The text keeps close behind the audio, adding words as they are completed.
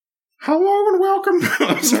Hello and welcome.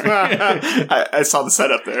 I saw the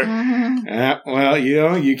setup there. Well,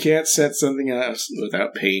 you can't set something else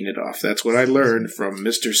without paying it off. That's what I learned from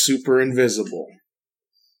Mr. Super Invisible.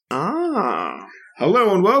 Ah.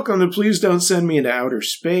 Hello and welcome to Please Don't Send Me into Outer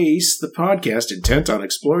Space, the podcast intent on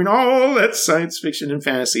exploring all that science fiction and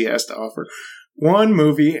fantasy has to offer, one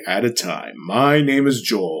movie at a time. My name is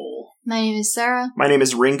Joel. My name is Sarah. My name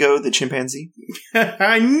is Ringo the chimpanzee.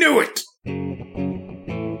 I knew it!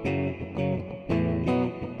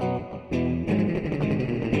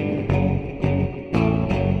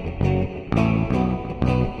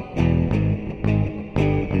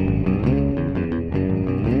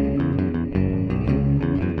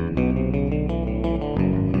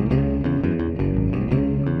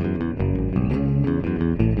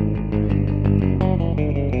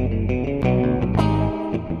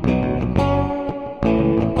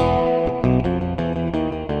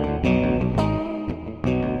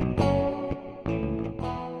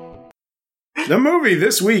 The movie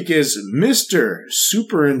this week is Mr.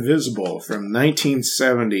 Super Invisible from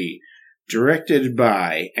 1970, directed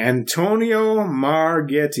by Antonio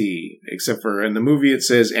Marghetti, except for in the movie it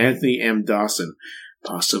says Anthony M. Dawson,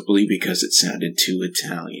 possibly because it sounded too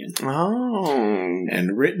Italian. Oh.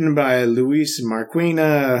 And written by Luis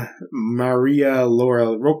Marquina Maria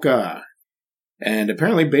Laura Roca, and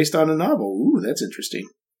apparently based on a novel. Ooh, that's interesting.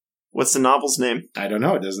 What's the novel's name? I don't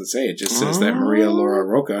know. It doesn't say. It just says that Maria Laura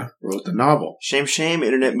Roca wrote the novel. Shame,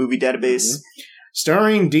 Internet Movie Database. Mm-hmm.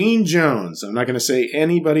 Starring Dean Jones. I'm not going to say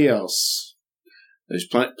anybody else. There's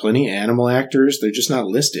plenty of animal actors. They're just not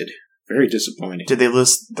listed. Very disappointing. Did they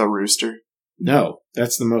list the rooster? No.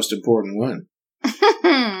 That's the most important one.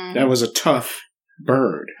 That was a tough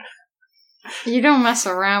bird. You don't mess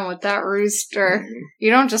around with that rooster.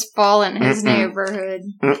 You don't just fall in his neighborhood.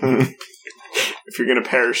 If you're going to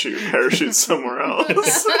parachute somewhere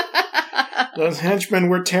else. Those henchmen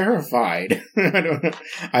were terrified. I don't know.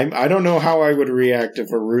 I don't know how I would react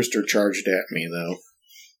if a rooster charged at me, though.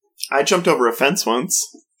 I jumped over a fence once.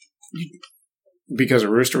 Because a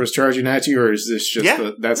rooster was charging at you, or is this just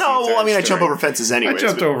that's no, the well, I mean, story? I jump over fences anyway. I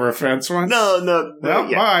jumped over a fence once. No.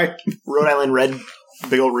 Well, bye. Rhode Island red,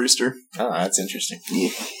 big old rooster. Oh, that's interesting.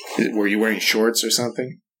 Yeah. Were you wearing shorts or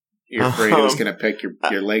something? You're afraid it was going to pick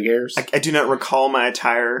your leg hairs? I do not recall my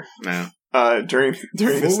attire. No. During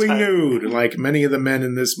this Fully time. nude, like many of the men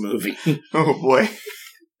in this movie. Oh, boy.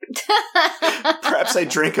 Perhaps I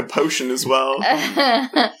drank a potion as well.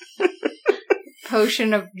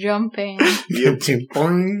 Potion of jumping. Yep.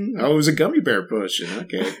 Oh, it was a gummy bear potion.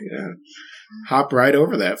 Okay, yeah. Hop right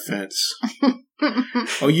over that fence.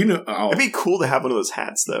 Oh, you know. Oh. It'd be cool to have one of those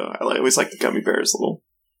hats, though. I always like the gummy bears little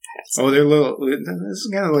hats. Oh, they're little. This is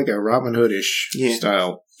kind of like a Robin Hood-ish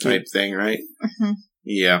style type thing, right? Mm-hmm.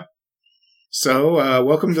 Yeah. So,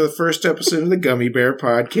 welcome to the first episode of the Gummy Bear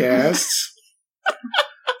Podcast.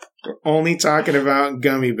 We're only talking about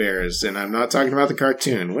gummy bears, and I'm not talking about the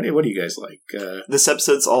cartoon. What do you guys like? This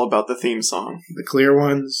episode's all about the theme song. The clear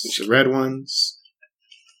ones, the red ones.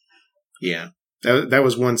 Yeah. That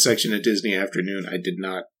was one section of Disney Afternoon I did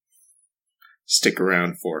not stick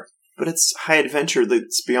around for. But it's high adventure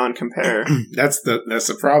that's beyond compare. That's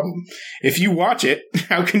the problem. If you watch it,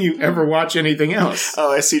 how can you ever watch anything else?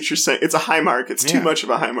 Oh, I see what you're saying. It's a high mark. It's too much of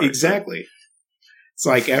a high mark. Exactly. It's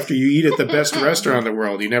like after you eat at the best restaurant in the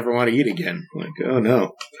world, you never want to eat again. Like, oh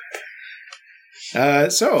no.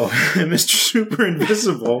 So, Mr. Super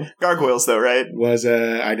Invisible. Gargoyles, though, right? Was,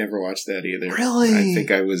 I never watched that either. Really? I think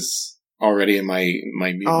I was already in my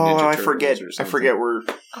Mutant Ninja Turtles I forget. or I something. forget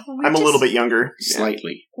I'm a little bit younger.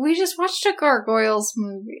 Slightly. We just watched a Gargoyles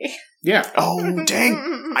movie. Yeah. Oh,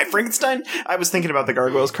 dang. My Frankenstein? I was thinking about the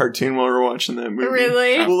Gargoyles cartoon while we were watching that movie.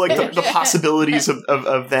 Really? Well, like the possibilities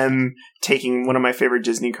of them taking one of my favorite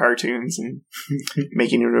Disney cartoons and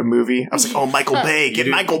making it into a movie. I was like, oh, Michael Bay. Get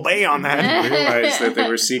Michael Bay on that. I didn't realize that they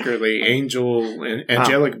were secretly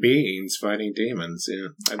angelic beings fighting demons.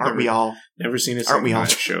 Yeah. Aren't we all? Never seen a single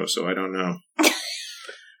show, so I don't know.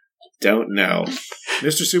 Don't know.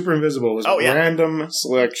 Mr. Super Invisible was a random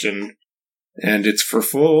selection, and it's for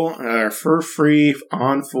free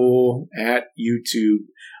on full at YouTube.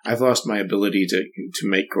 I've lost my ability to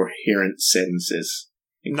make coherent sentences.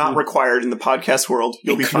 Not required in the podcast world.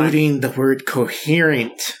 You'll be fine. Including the word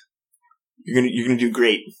coherent. You're gonna do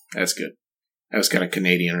great. That's good. That was kind of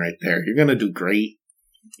Canadian right there. You're gonna do great.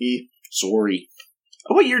 Sorry.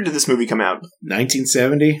 Oh, what year did this movie come out?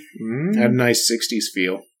 1970. Had a nice 60s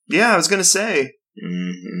feel. Yeah, I was gonna say.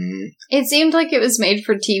 Mm-hmm. It seemed like it was made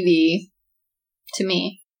for TV to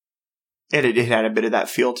me. It had a bit of that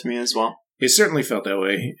feel to me as well. It certainly felt that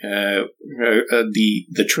way.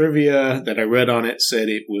 The trivia that I read on it said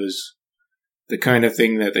it was the kind of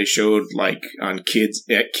thing that they showed like on kids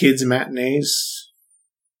matinees.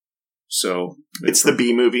 So it's the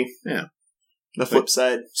B movie. Yeah. The flip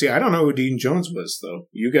side. See, I don't know who Dean Jones was, though.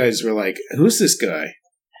 You guys were like, who's this guy?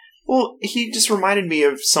 Well, he just reminded me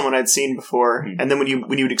of someone I'd seen before. Mm-hmm. And then when you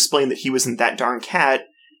would explain that he wasn't that darn cat,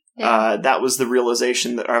 that was the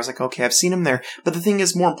realization that I was like, okay, I've seen him there. But the thing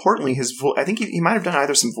is, more importantly, I think he might have done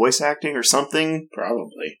either some voice acting or something.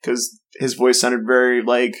 Probably. Because his voice sounded very,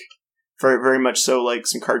 very much so like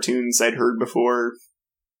some cartoons I'd heard before.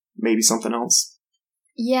 Maybe something else.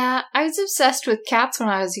 Yeah, I was obsessed with cats when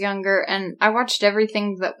I was younger, and I watched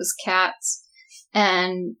everything that was cats.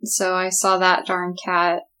 And so I saw that darn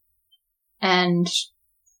cat and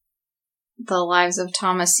The Lives of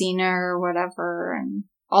Thomasina or whatever, and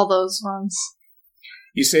all those ones.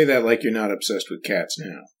 You say that like you're not obsessed with cats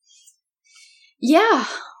now. Yeah.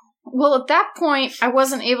 Well, at that point, I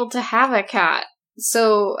wasn't able to have a cat,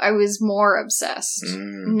 so I was more obsessed.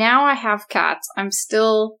 Now I have cats. I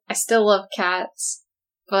still love cats.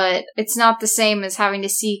 But it's not the same as having to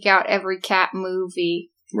seek out every cat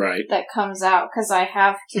movie that comes out, because I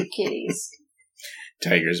have cute kitties.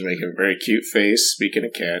 Tiger's making a very cute face, speaking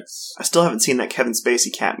of cats. I still haven't seen that Kevin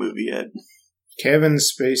Spacey cat movie yet. Kevin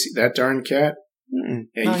Spacey? That darn cat? Mm-mm.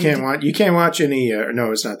 Yeah, you can't watch any...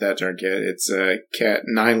 no, it's not that darn cat. It's Cat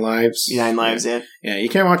 9 Lives. 9 Lives, yeah. Yeah, you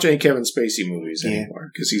can't watch any Kevin Spacey movies anymore,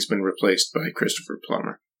 because he's been replaced by Christopher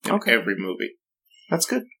Plummer in every movie. That's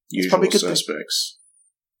good. Usual probably good suspects.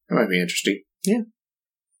 That might be interesting. Yeah.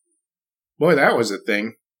 Boy, that was a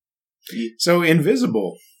thing. Yeah. So,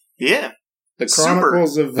 Invisible. Yeah. The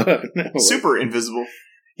Chronicles of... Super Invisible.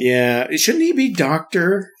 Yeah. Shouldn't he be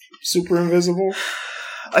Dr. Super Invisible?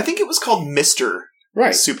 I think it was called Mr.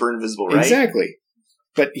 Super Invisible, right? Exactly.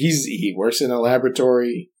 But he works in a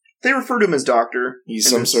laboratory. They refer to him as Doctor. He's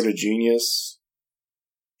some sort of genius.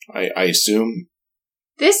 I assume.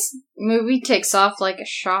 This movie takes off like a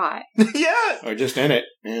shot. Yeah. Or just in it.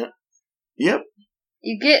 Yeah. Yep.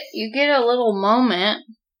 You get a little moment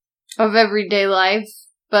of everyday life,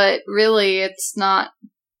 but really it's not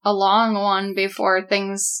a long one before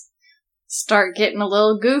things start getting a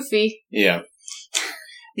little goofy. Yeah.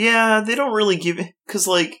 Yeah, they don't really give it, because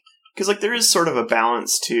there is sort of a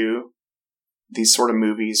balance to these sort of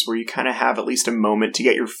movies where you kind of have at least a moment to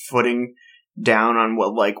get your footing down on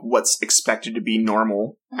what's expected to be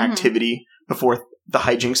normal activity before the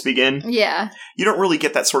hijinks begin. Yeah. You don't really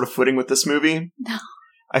get that sort of footing with this movie. No.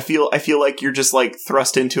 I feel like you're just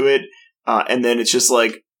thrust into it, and then it's just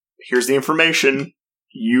here's the information,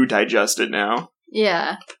 you digest it now.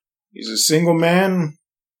 Yeah. He's a single man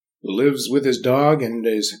who lives with his dog and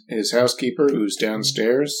his housekeeper who's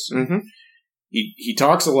downstairs. Mm-hmm. He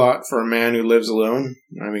talks a lot for a man who lives alone.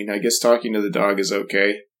 I mean, I guess talking to the dog is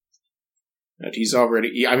okay. But he's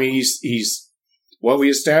already... I mean, he's... What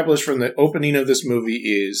we established from the opening of this movie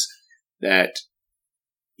is that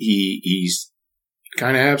he's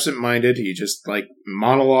kind of absent-minded. He just,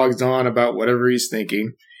 monologues on about whatever he's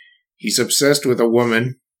thinking. He's obsessed with a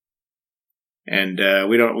woman. And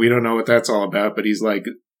we don't know what that's all about, but he's,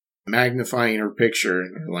 magnifying her picture.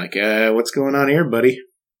 And what's going on here, buddy?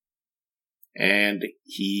 And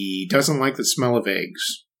he doesn't like the smell of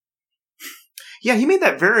eggs. Yeah, he made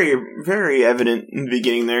that very, very evident in the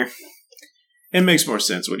beginning there. It makes more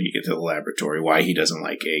sense when you get to the laboratory why he doesn't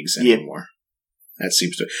like eggs anymore. Yeah. That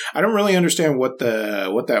seems to... I don't really understand what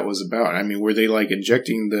that was about. I mean, were they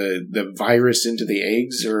injecting the virus into the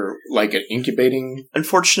eggs or an incubating?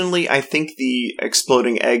 Unfortunately, I think the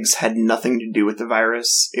exploding eggs had nothing to do with the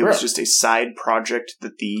virus. It was just a side project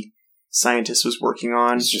that the scientist was working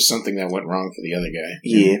on. It's just something that went wrong for the other guy.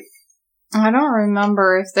 Yeah. I don't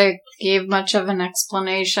remember if they gave much of an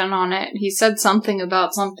explanation on it. He said something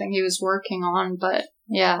about something he was working on, but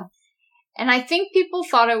yeah. And I think people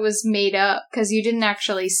thought it was made up because you didn't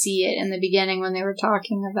actually see it in the beginning when they were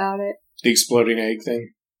talking about it. The exploding egg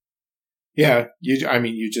thing? Yeah,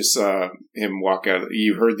 you just saw him walk out.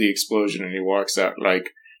 You heard the explosion and he walks out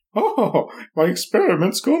oh, my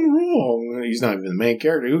experiment's gone wrong. He's not even the main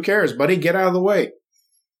character. Who cares, buddy? Get out of the way.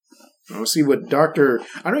 I'll see what Dr.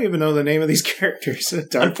 I don't even know the name of these characters.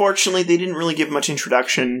 Unfortunately, they didn't really give much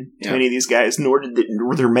introduction to any of these guys, nor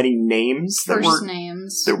were there many names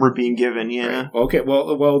that were being given. Yeah. Right. Okay.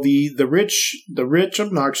 Well, the rich,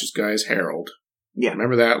 obnoxious guy is Harold. Yeah.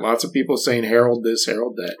 Remember that? Lots of people saying Harold this,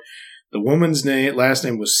 Harold that. The woman's last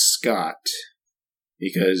name was Scott,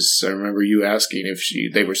 because I remember you asking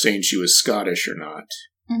if they were saying she was Scottish or not.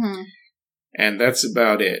 Mm-hmm. And that's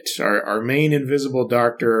about it. Our main invisible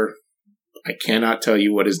doctor. I cannot tell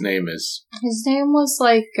you what his name is. His name was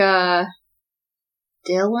like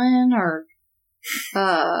Dylan or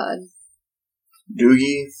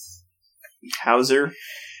Doogie Howser.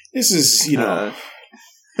 This is, yeah,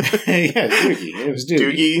 Doogie. It was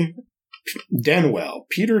Doogie. Denwell.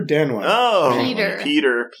 Peter Denwell. Oh,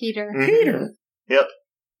 Peter. Mm-hmm. Peter. Yep.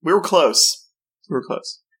 We were close.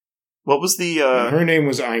 What was the... Her name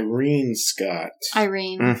was Irene Scott.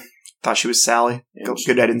 Irene. Thought she was Sally.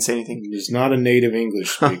 Good, I didn't say anything. She was not a native English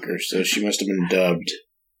speaker, so she must have been dubbed.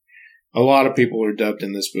 A lot of people were dubbed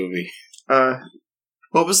in this movie.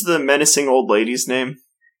 What was the menacing old lady's name?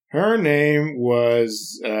 Her name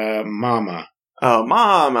was Mama. Oh,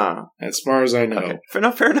 Mama. As far as I know. Okay. Fair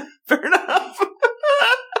enough.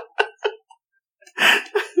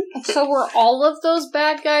 So were all of those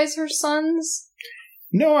bad guys her sons?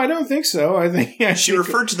 No, I don't think so. I think she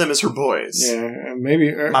referred to them as her boys. Yeah,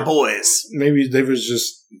 maybe my boys. Maybe they was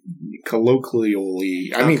just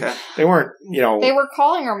colloquially. I mean, they weren't. They were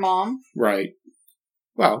calling her mom, right?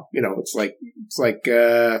 Well, it's like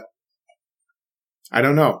I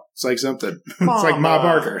don't know. It's like something. It's like Ma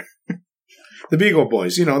Barker, the Beagle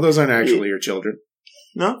Boys. Those aren't actually her children.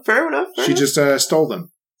 No, fair enough. She just stole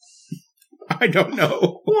them. I don't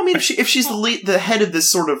know. Well, I mean, if she's the head of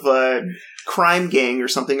this sort of crime gang or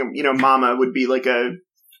something, Mama would be like a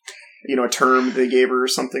term they gave her or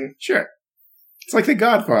something. Sure. It's like The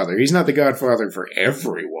Godfather. He's not the Godfather for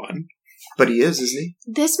everyone. But he is, isn't he?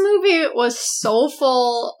 This movie was so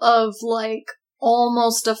full of,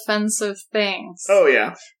 almost offensive things. Oh,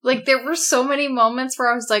 yeah. There were so many moments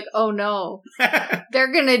where I was like, oh no,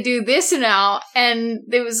 they're gonna do this now. And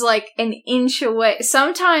it was an inch away.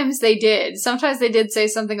 Sometimes they did say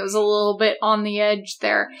something that was a little bit on the edge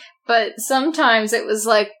there. But sometimes it was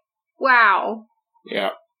wow.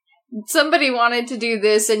 Yeah. somebody wanted to do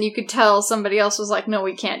this, and you could tell somebody else was like, no,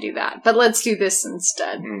 we can't do that, but let's do this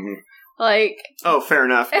instead. Mm-hmm. Like, oh, fair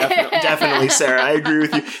enough. Definitely, Sarah. I agree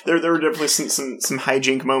with you. There were definitely some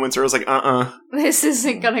hijink moments where I was like, this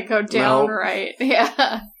isn't gonna go down right.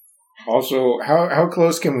 Yeah. Also, how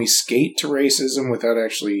close can we skate to racism without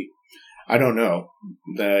actually? I don't know.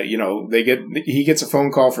 He gets a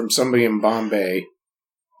phone call from somebody in Bombay,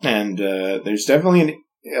 and there's definitely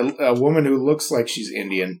a woman who looks like she's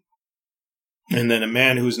Indian, and then a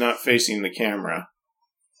man who's not facing the camera.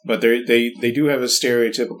 But they do have a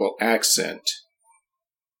stereotypical accent.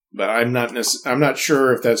 But I'm not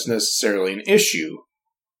sure if that's necessarily an issue.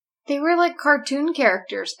 They were like cartoon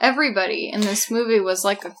characters. Everybody in this movie was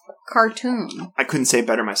like a cartoon. I couldn't say it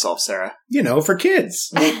better myself, Sarah. For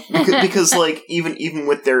kids. because like even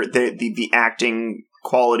with the acting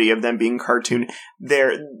quality of them being cartoon,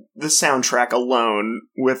 the soundtrack alone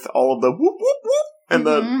with all of the whoop whoop whoop and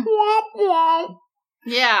the whoop whoop.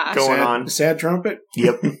 Yeah, going on. Sad trumpet.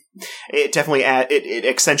 Yep, it definitely it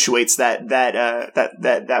accentuates that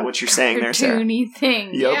what you're saying there, Sarah. Cartoony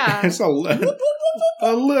thing. Yep. Yeah, it's a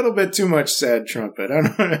little bit too much sad trumpet. I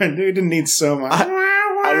didn't need so much.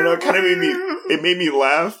 I don't know. It kind of made me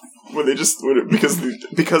laugh when they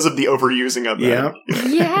because of the overusing of that.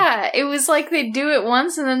 Yeah, it was like they do it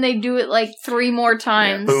once and then they do it like 3 more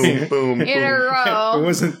times. Yeah. Boom, boom, in a row. It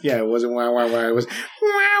wasn't wow wow wow. It was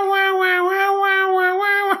wow wow wow wow wow wow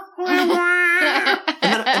wow.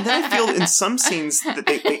 And then I feel in some scenes that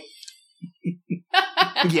they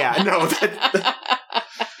yeah, no,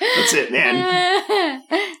 that's it, man.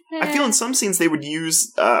 I feel in some scenes they would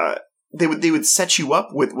use they would set you up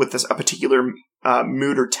with a particular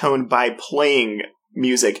mood or tone by playing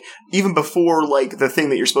music even before like the thing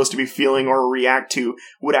that you're supposed to be feeling or react to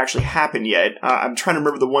would actually happen yet. I'm trying to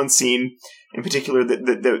remember the one scene in particular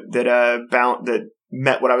that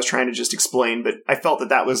met what I was trying to just explain, but I felt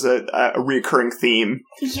that was a reoccurring theme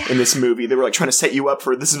in this movie. They were like trying to set you up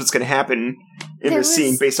for this is what's going to happen in this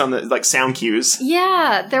scene based on the like sound cues.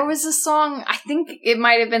 Yeah, there was a song, I think it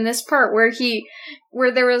might have been this part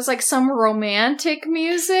where there was like some romantic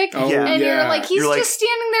music. Oh, yeah. And you're like, he's just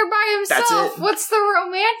standing there by himself. What's the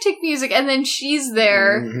romantic music? And then she's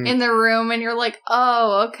there in the room and you're like,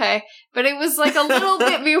 oh, okay. But it was like a little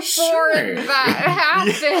bit before that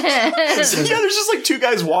happened. Yeah, there's just like 2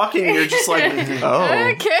 guys walking and you're just like,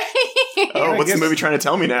 oh. Okay. Oh, what's the movie trying to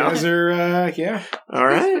tell me now? Guys are, yeah. All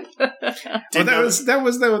right. Well, that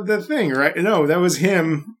was the thing, right? No, that was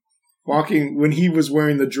him walking when he was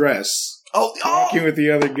wearing the dress. Walking with the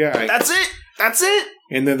other guy. That's it.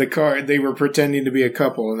 And then they were pretending to be a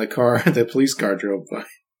couple in the police car drove by.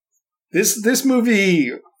 This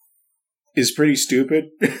movie is pretty stupid.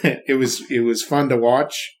 It was fun to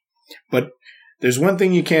watch, but there's one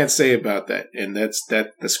thing you can't say about that, and that's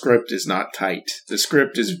that the script is not tight. The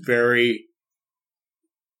script is very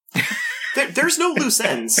There's no loose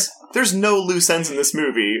ends. There's no loose ends in this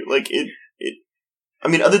movie. Like it. I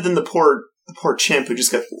mean, other than the poor chimp who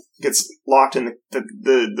just gets locked in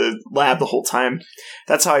the lab the whole time.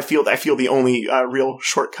 That's how I feel. I feel the only real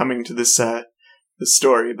shortcoming to this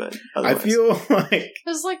story. But otherwise. I feel like it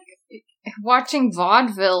was like watching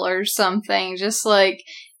vaudeville or something. Just like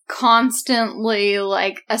constantly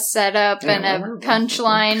like a setup and a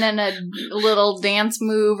punchline and a little dance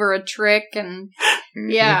move or a trick, and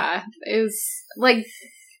yeah, it was like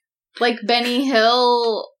Benny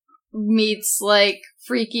Hill meets like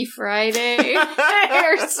Freaky Friday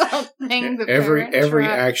or something. Every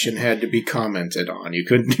action had to be commented on. He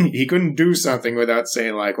couldn't do something without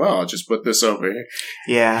saying like, "Well, I'll just put this over here."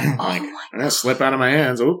 Yeah, like I'm gonna slip out of my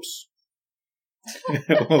hands. Oops.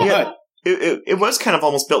 Yeah. It was kind of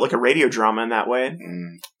almost built like a radio drama in that way.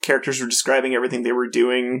 Characters were describing everything they were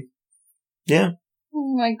doing. Yeah.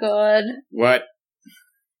 Oh my god. What?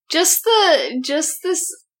 Just this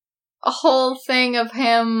whole thing of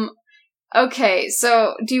him. Okay,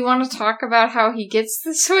 so do you want to talk about how he gets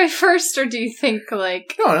this way first, or do you think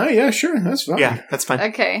like? No, yeah, sure, that's fine. Yeah, that's fine.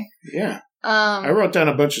 Okay. Yeah. I wrote down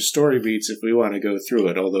a bunch of story beats if we want to go through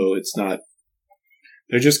it, although it's not.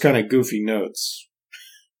 They're just kind of goofy notes.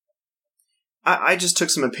 I just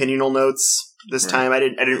took some opinional notes this time. I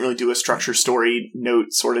didn't really do a structure story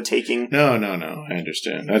note sort of taking. No. I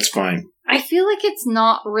understand. That's fine. I feel like it's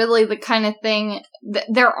not really the kind of thing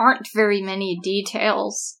there aren't very many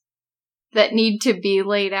details that need to be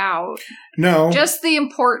laid out. No. Just the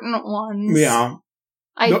important ones. Yeah.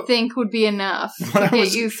 I think would be enough to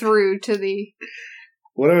get you through to the...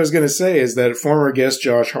 What I was going to say is that former guest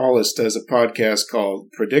Josh Hollis does a podcast called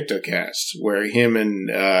Predictocast, where him and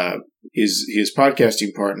his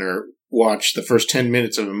podcasting partner watch the first 10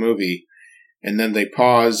 minutes of a movie, and then they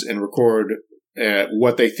pause and record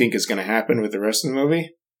what they think is going to happen with the rest of the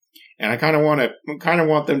movie. And I kind of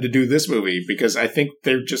want them to do this movie because I think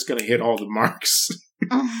they're just going to hit all the marks.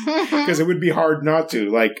 Because it would be hard not to.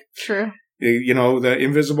 Like, true. You know, the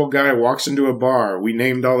invisible guy walks into a bar. We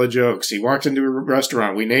named all the jokes. He walks into a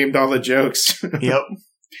restaurant. We named all the jokes. Yep.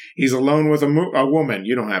 He's alone with a woman.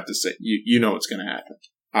 You don't have to say. You know what's going to happen.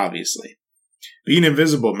 Obviously. Being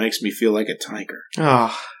invisible makes me feel like a tiger.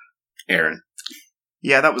 Oh. Aaron.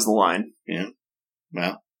 Yeah, that was the line. Yeah.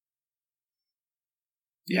 Well.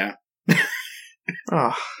 Yeah.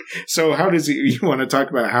 Oh. So how does he... You want to talk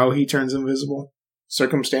about how he turns invisible?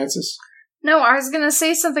 Circumstances? No, I was going to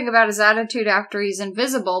say something about his attitude after he's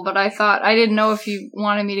invisible, but I didn't know if you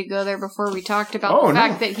wanted me to go there before we talked about the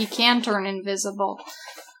fact that he can turn invisible.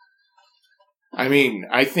 I mean,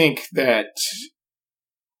 I think that...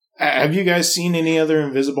 have you guys seen any other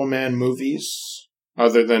Invisible Man movies?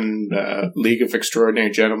 Other than League of Extraordinary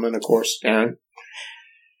Gentlemen, of course, Aaron?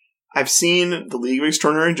 I've seen The League of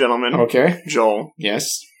Extraordinary Gentlemen. Okay. Joel.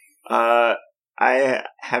 Yes. I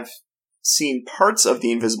have seen parts of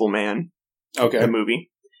The Invisible Man. Okay. The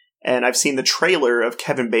movie. And I've seen the trailer of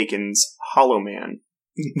Kevin Bacon's Hollow Man.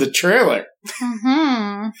 The trailer?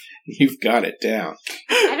 Mm-hmm. You've got it down.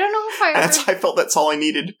 I don't know if I felt that's all I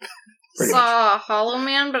needed. Saw Hollow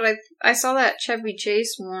Man, but I saw that Chevy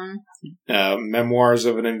Chase one. Memoirs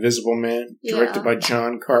of an Invisible Man, directed by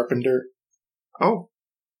John Carpenter. Oh.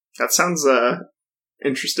 That sounds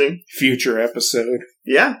interesting. Future episode.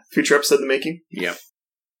 Yeah, future episode in the making. Yeah.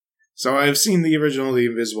 So I've seen the original The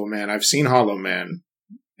Invisible Man. I've seen Hollow Man.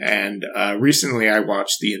 And recently I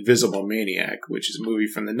watched The Invisible Maniac, which is a movie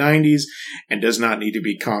from the 90s and does not need to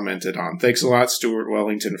be commented on. Thanks a lot, Stuart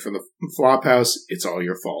Wellington, for the Flophouse. It's all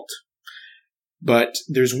your fault. But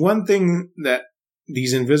there's one thing that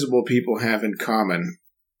these invisible people have in common,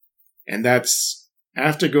 and that's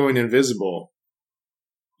after going invisible,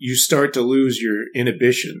 you start to lose your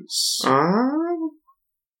inhibitions.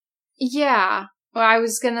 Yeah. Well, I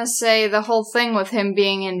was gonna say the whole thing with him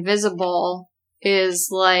being invisible is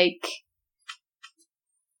like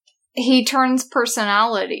he turns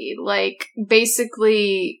personality. Like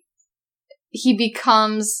basically he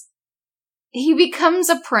becomes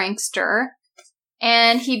a prankster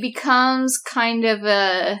and he becomes kind of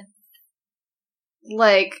a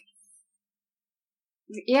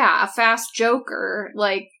fast joker,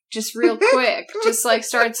 like just real quick, just like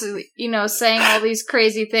starts, saying all these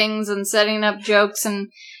crazy things and setting up jokes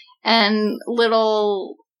and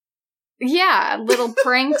little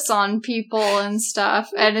pranks on people and stuff.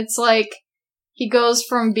 And it's like he goes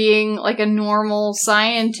from being like a normal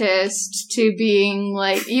scientist to being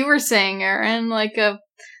like you were saying, Aaron, like a...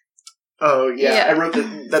 Oh, yeah. I wrote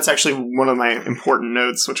that. That's actually one of my important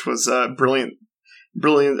notes, which was brilliant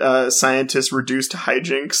scientist reduced to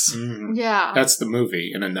hijinks. Yeah. That's the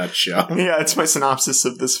movie in a nutshell. Yeah, it's my synopsis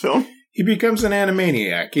of this film. He becomes an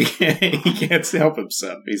animaniac. He can't help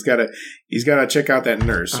himself. He's got to check out that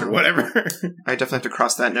nurse or whatever. I definitely have to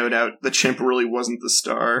cross that note out. The chimp really wasn't the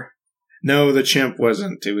star. No, the chimp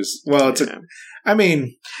wasn't. It was, well, it's but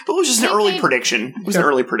it was just an early prediction. It was an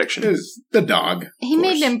early prediction. It was the dog. He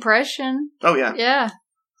made an impression. Oh, yeah. Yeah.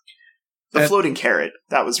 The floating carrot.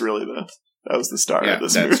 That was really the star of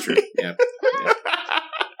this movie. That's true. Yeah.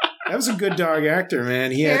 That was a good dog actor,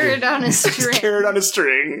 man. He carrot on a string. Carrot on a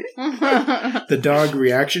string. The dog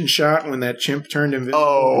reaction shot when that chimp turned invisible.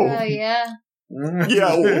 Oh, yeah.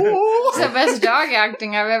 Yeah. It's the best dog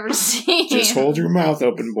acting I've ever seen. Just hold your mouth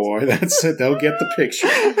open, boy. That's it. They'll get the picture.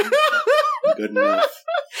 Good enough.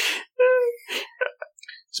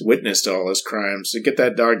 He's witnessed all his crimes. To get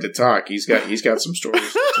that dog to talk, he's got some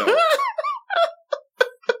stories to tell.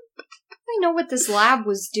 I know what this lab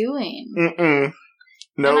was doing. Mm-mm.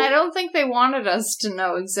 No. And I don't think they wanted us to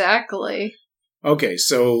know exactly. Okay,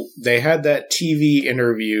 so they had that TV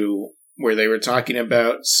interview where they were talking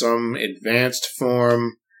about some advanced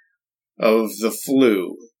form of the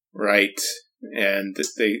flu, right? And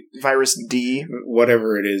Virus D,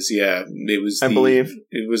 whatever it is, yeah, I believe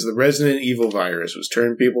it was the Resident Evil virus. Was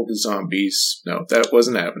turning people to zombies. No, that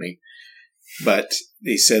wasn't happening. But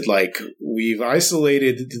they said, like, we've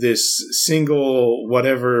isolated this single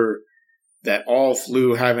whatever that all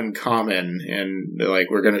flu have in common, and they're like,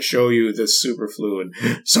 we're going to show you this super flu, and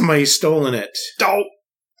somebody's stolen it. Don't.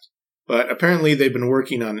 But apparently they've been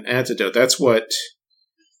working on an antidote. That's what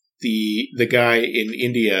the guy in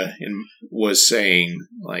India was saying.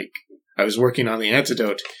 Like, I was working on the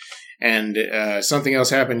antidote, and something else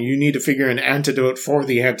happened. You need to figure an antidote for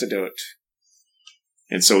the antidote.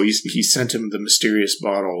 And so he sent him the mysterious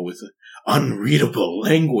bottle with unreadable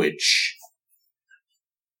language.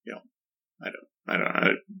 I don't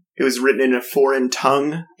know. It was written in a foreign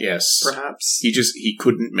tongue. Yes. Perhaps. He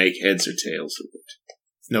couldn't make heads or tails of it.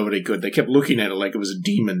 Nobody could. They kept looking at it like it was a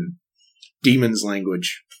demon's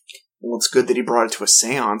language. Well, it's good that he brought it to a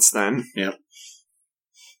seance then. Yeah.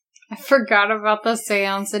 I forgot about the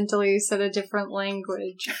seance until you said a different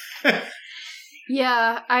language.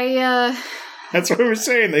 Yeah, That's what we were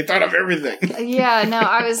saying. They thought of everything. Yeah, no,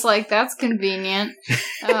 I was like, that's convenient.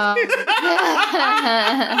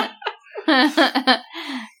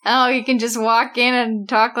 Oh, you can just walk in and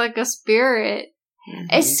talk like a spirit. Mm-hmm.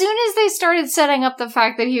 As soon as they started setting up the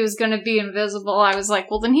fact that he was going to be invisible, I was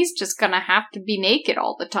like, well, then he's just going to have to be naked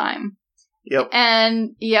all the time. Yep.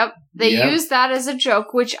 And, they used that as a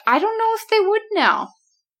joke, which I don't know if they would now.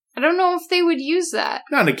 I don't know if they would use that.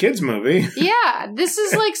 Not in a kid's movie. Yeah, this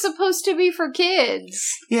is like supposed to be for kids.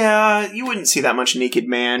 Yeah, you wouldn't see that much naked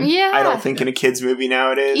man. Yeah. I don't think in a kid's movie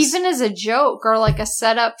nowadays. Even as a joke or like a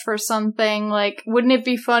setup for something, like, wouldn't it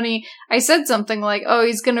be funny? I said something like, oh,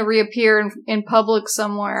 he's going to reappear in public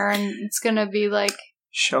somewhere and it's going to be like...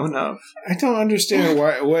 Show enough. I don't understand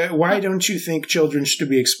why don't you think children should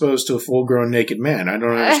be exposed to a full-grown naked man? I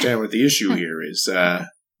don't understand what the issue here is.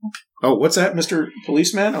 Oh, what's that, Mr.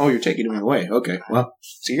 Policeman? Oh, you're taking him away. Okay, well,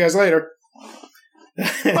 see you guys later.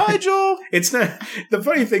 Bye, Joel. It's not. The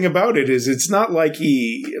funny thing about it is, it's not like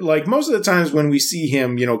most of the times when we see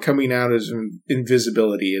him, coming out as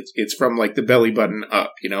invisibility, it's from like the belly button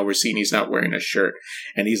up. We're seeing he's not wearing a shirt,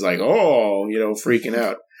 and he's like, oh, freaking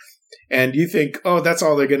out. And you think, oh, that's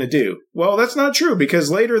all they're going to do. Well, that's not true, because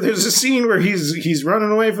later there's a scene where he's running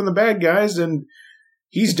away from the bad guys, and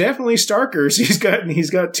he's definitely Starkers. He's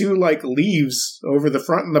got two like leaves over the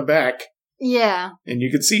front and the back. Yeah. And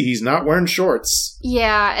you can see he's not wearing shorts.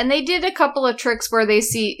 Yeah, and they did a couple of tricks where you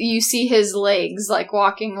see his legs like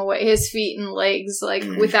walking away, his feet and legs like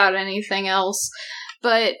without anything else.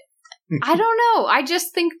 But I don't know. I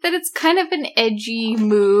just think that it's kind of an edgy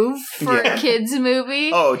move for a kid's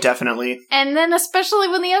movie. Oh, definitely. And then especially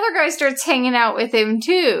when the other guy starts hanging out with him,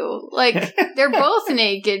 too. Like, they're both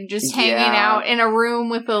naked, just hanging out in a room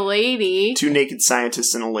with a lady. Two naked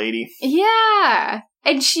scientists and a lady. Yeah.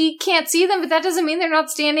 And she can't see them, but that doesn't mean they're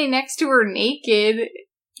not standing next to her naked.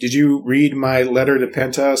 Did you read my letter to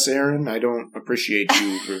Pentas, Aaron? I don't appreciate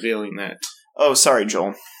you revealing that. Oh, sorry,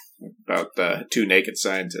 Joel. About the two naked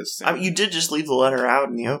scientists. I mean, you did just leave the letter out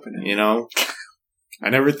in the opening. I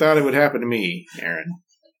never thought it would happen to me, Aaron.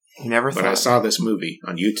 You never thought. But I saw this movie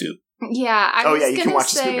on YouTube. Yeah, I was you can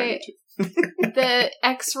watch this movie on YouTube. The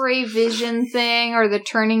X-ray vision thing or the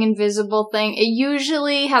turning invisible thing, it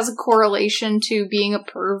usually has a correlation to being a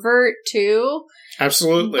pervert, too.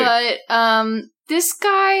 Absolutely. But this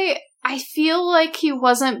guy... I feel like he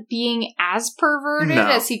wasn't being as perverted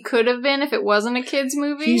as he could have been if it wasn't a kid's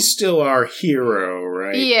movie. He's still our hero,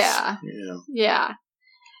 right? Yeah. Yeah.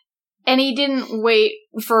 And he didn't wait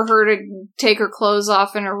for her to take her clothes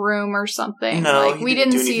off in her room or something. No, like, we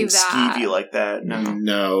didn't see that. Skeevy like that.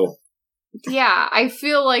 No. Yeah, I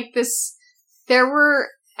feel like this. He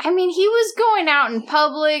was going out in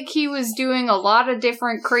public. He was doing a lot of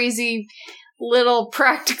different crazy little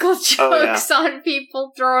practical jokes on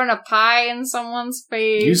people, throwing a pie in someone's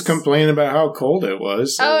face. He was complaining about how cold it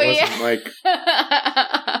was. So it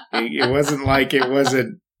wasn't like it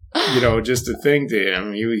wasn't, just a thing to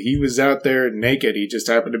him. He was out there naked. He just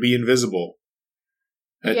happened to be invisible.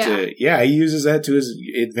 He uses that to his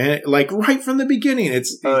advantage. Like right from the beginning,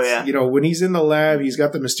 it's when he's in the lab, he's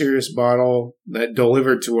got the mysterious bottle that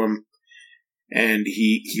delivered to him, and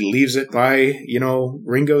he leaves it by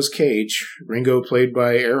Ringo's cage. Ringo, played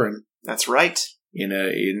by Aaron. That's right. In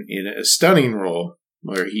a stunning role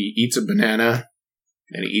where he eats a banana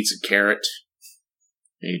and he eats a carrot.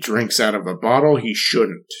 And he drinks out of a bottle he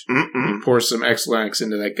shouldn't. He pours some X-Lax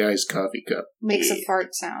into that guy's coffee cup. Makes a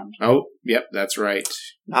fart sound. Oh, yep, that's right.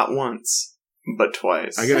 Not once, but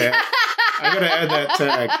twice. I gotta add that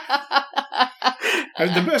tag.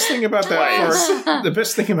 The best thing about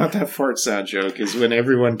that fart sound joke is when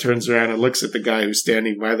everyone turns around and looks at the guy who's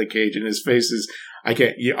standing by the cage, and his face is,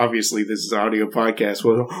 obviously this is an audio podcast.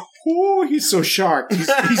 Well, he's so shocked. He's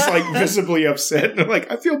like visibly upset. And I'm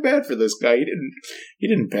like, I feel bad for this guy. He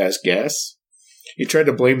didn't pass gas. He tried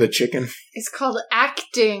to blame the chicken. It's called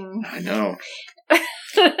acting. I know.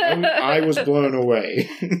 I was blown away.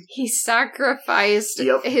 He sacrificed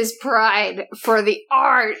his pride for the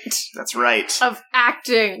art. That's right. Of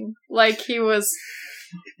acting, like he was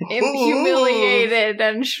humiliated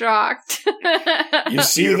and shocked. You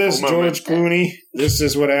see this, George Clooney? This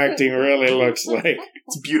is what acting really looks like.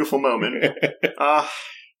 It's a beautiful moment. Oh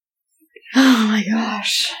my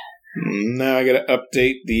gosh. Now I gotta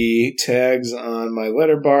update the tags on my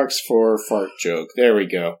letterbox for fart joke. There we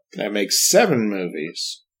go. That makes 7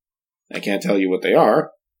 movies. I can't tell you what they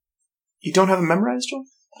are. You don't have them memorized, Joel?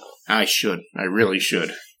 I should. I really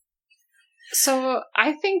should. So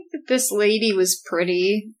I think that this lady was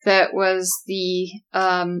pretty. That was the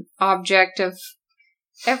object of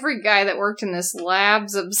every guy that worked in this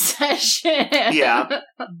lab's obsession. Yeah.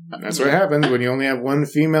 That's what happens when you only have one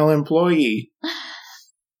female employee.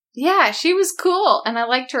 Yeah, she was cool, and I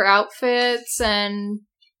liked her outfits, and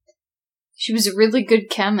she was a really good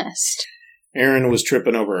chemist. Erin was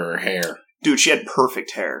tripping over her hair. Dude, she had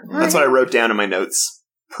perfect hair. That's what I wrote down in my notes.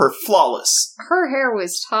 Flawless. Her hair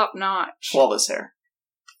was top-notch. Flawless hair.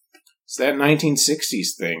 It's that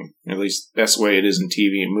 1960s thing. At least that's the way it is in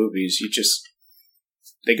TV and movies.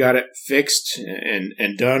 They got it fixed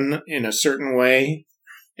and done in a certain way,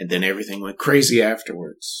 and then everything went crazy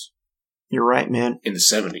afterwards. You're right, man. In the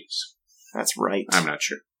 70s. That's right. I'm not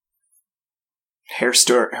sure.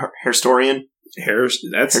 Hairstorian? Hairstorian,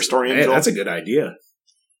 hey, that's a good idea.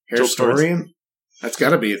 Hairstorian? That's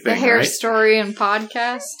got to be a thing, the Hairstorian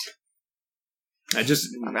podcast? I'm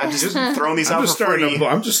just throwing these out for free.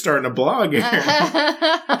 I'm just starting a blog here.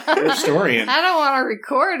 Hairstorian. I don't want to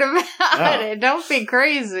record about it. Don't be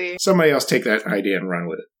crazy. Somebody else take that idea and run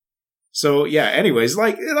with it. So, yeah, anyways,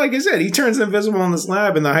 like I said, he turns invisible in this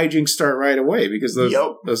lab and the hijinks start right away because those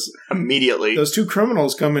immediately. Those 2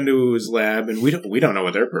 criminals come into his lab and we don't know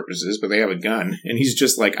what their purpose is, but they have a gun. And he's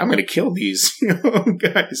just like, I'm going to kill these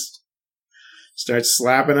guys. Starts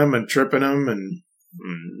slapping them and tripping them and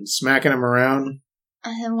smacking them around.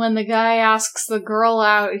 And when the guy asks the girl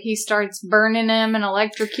out, he starts burning him and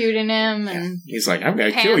electrocuting him. And he's like, I'm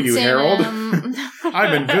going to kill you, Harold.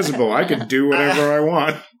 I'm invisible. I can do whatever I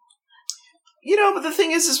want. But the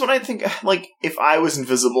thing is when I think, like, if I was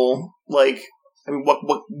invisible, like, I mean,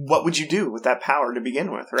 what would you do with that power to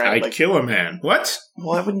begin with, right? I'd kill a man. What?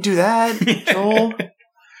 Well, I wouldn't do that, Joel.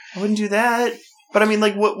 I wouldn't do that. But I mean,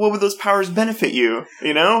 like, what would those powers benefit you,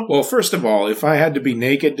 Well, first of all, if I had to be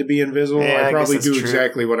naked to be invisible, I'd probably do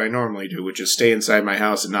exactly what I normally do, which is stay inside my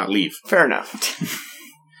house and not leave. Fair enough.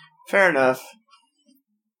 Fair enough.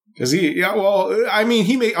 Because he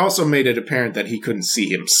also made it apparent that he couldn't see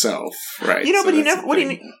himself, right? But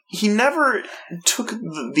he never took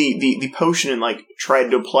the potion and like tried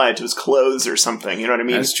to apply it to his clothes or something. You know what I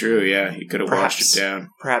mean? That's true. Yeah, he could have washed it down.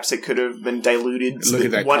 Perhaps it could have been diluted. Look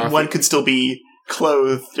at that. One could still be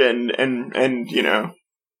clothed and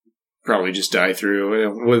probably just die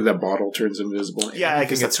through. Whether that bottle turns invisible. Yeah, I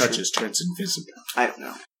guess it touches turns invisible. I don't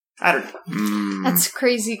know. That's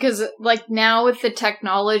crazy because, like, now with the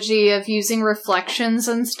technology of using reflections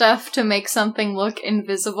and stuff to make something look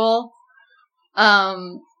invisible,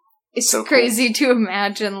 it's so crazy to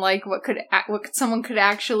imagine, like, what someone could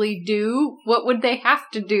actually do. What would they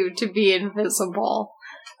have to do to be invisible?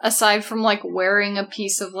 aside from like wearing a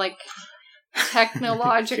piece of like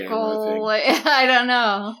technological, like, I don't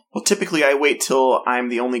know. Well, typically I wait till I'm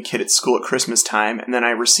the only kid at school at Christmas time, and then I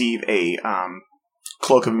receive a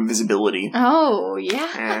cloak of invisibility. Oh,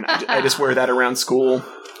 yeah. And I just wear that around school.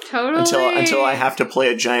 Totally. Until I have to play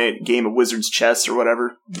a giant game of Wizard's Chess or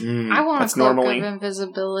whatever. I want a cloak of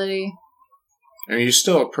invisibility. I mean, you're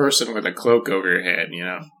still a person with a cloak over your head, you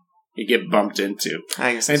know. You get bumped into.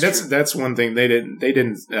 I guess that's one thing they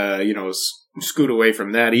didn't scoot away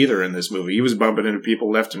from that either in this movie. He was bumping into people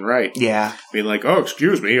left and right. Yeah. Being like, oh,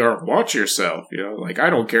 excuse me, or watch yourself. You know, like, I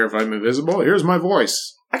don't care if I'm invisible. Here's my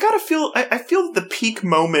voice. I feel the peak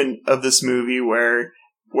moment of this movie where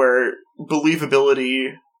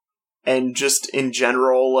believability and just in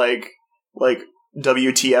general, like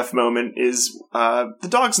WTF moment is the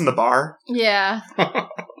dog's in the bar. Yeah.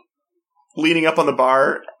 Leaning up on the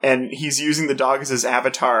bar, and he's using the dog as his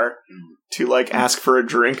avatar to, like, ask for a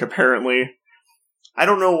drink, apparently. I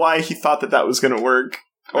don't know why he thought that was going to work.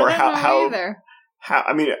 Or how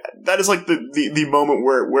I mean, that is, like, the moment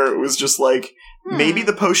where it was just, like, maybe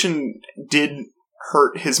the potion did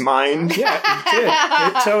hurt his mind. Yeah, it did.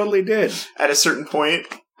 It totally did. At a certain point.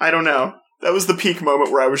 I don't know. That was the peak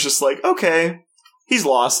moment where I was just like, okay, he's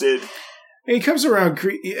lost it. He comes around,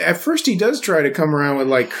 at first he does try to come around with,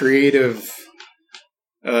 like, creative,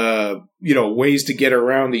 ways to get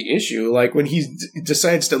around the issue. Like, when he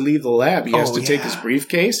decides to leave the lab, he has to take his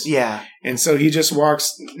briefcase. Yeah. And so he just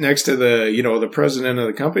walks next to the president of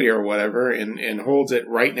the company or whatever and holds it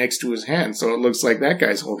right next to his hand. So it looks like that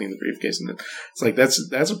guy's holding the briefcase. And it's like,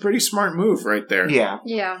 that's a pretty smart move right there. Yeah.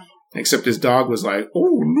 Yeah. Except his dog was like,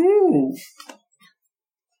 oh, no.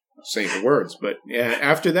 Saying the words, but yeah,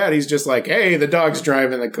 after that he's just like, hey, the dog's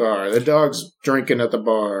driving the car, the dog's drinking at the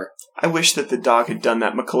bar. I wish that the dog had done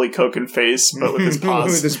that Macaulay Culkin face, but with his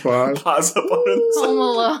paws. With his paws. Paws up on his Home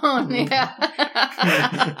Alone, yeah.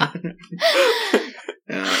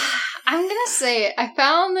 I'm gonna say, I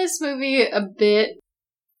found this movie a bit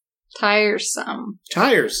tiresome.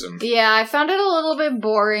 Yeah, I found it a little bit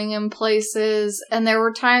boring in places, and there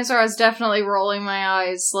were times where I was definitely rolling my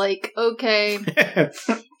eyes, like, okay,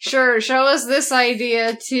 sure, show us this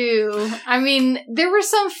idea too. I mean, there were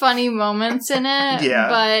some funny moments in it, yeah.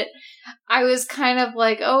 But I was kind of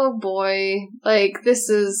like, oh boy, like, this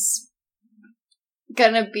is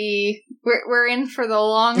gonna be, we're in for the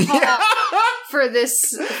long haul. For this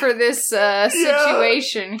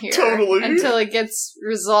situation here. Totally. Until it gets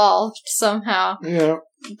resolved somehow. Yeah.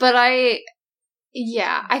 But I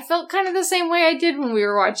felt kind of the same way I did when we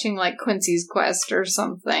were watching, like, Quincy's Quest or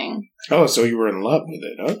something. Oh, so you were in love with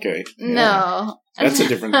it. Okay. Yeah. No. That's a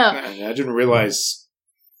different... I didn't realize...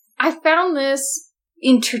 I found this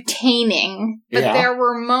entertaining, but there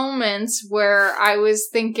were moments where I was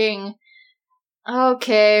thinking...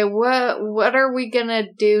 Okay, what are we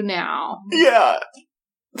gonna do now? Yeah.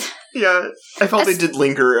 Yeah, I felt they did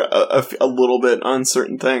linger a little bit on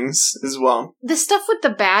certain things as well. The stuff with the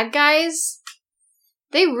bad guys,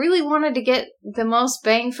 they really wanted to get the most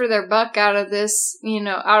bang for their buck out of this,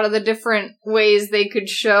 out of the different ways they could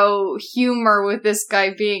show humor with this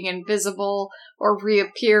guy being invisible or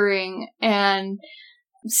reappearing, and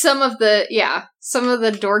some of the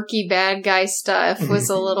dorky bad guy stuff was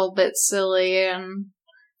a little bit silly, and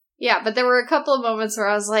but there were a couple of moments where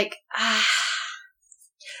I was like,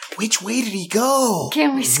 which way did he go?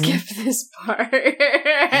 Can we skip this part?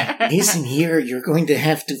 Listen here, you're going to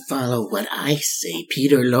have to follow what I say,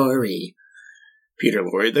 Peter Lorre. Peter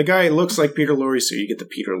Lorre. The guy looks like Peter Lorre, so you get the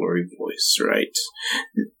Peter Lorre voice, right?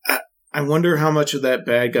 I wonder how much of that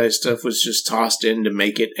bad guy stuff was just tossed in to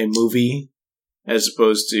make it a movie, as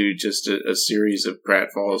opposed to just a series of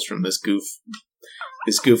pratfalls from this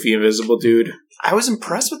goofy invisible dude. I was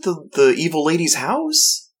impressed with the evil lady's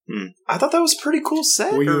house. I thought that was a pretty cool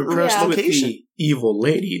set. Were you impressed with the evil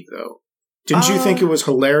lady, though? Didn't you think it was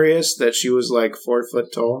hilarious that she was like 4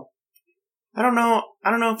 foot tall? I don't know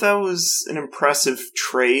if that was an impressive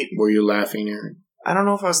trait. Were you laughing at her? I don't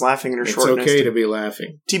know if I was laughing at her shortness. It's okay to be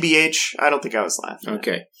laughing. TBH, I don't think I was laughing.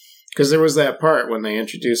 Okay. Because there was that part when they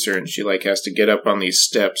introduce her and she like has to get up on these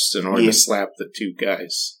steps in order to slap the two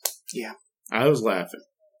guys. Yeah. I was laughing.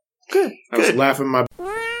 Good. I was laughing my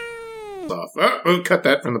off. We'll cut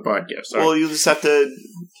that from the podcast. Sorry. Well, you just have to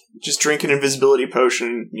just drink an invisibility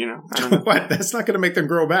potion, I don't know. What? That's not going to make them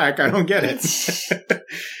grow back. I don't get it.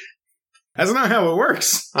 That's not how it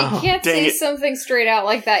works. You can't say something straight out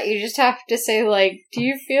like that. You just have to say, like, do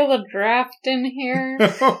you feel the draft in here?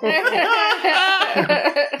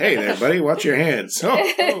 Hey there, buddy. Watch your hands.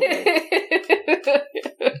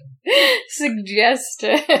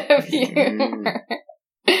 Suggestive humor.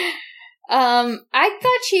 I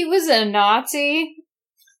thought she was a Nazi,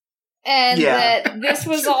 and that this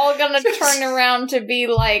was all gonna turn around to be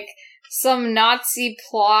like some Nazi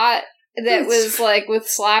plot that was like with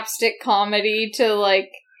slapstick comedy to like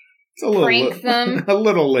prank them. A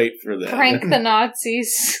little late for that. Prank the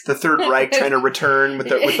Nazis. The Third Reich trying to return with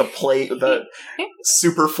the plate, the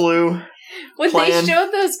super flu. When they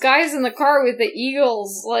showed those guys in the car with the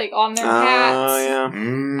eagles like on their hats,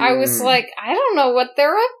 I was like, I don't know what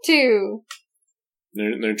they're up to.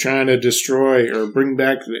 They're trying to destroy or bring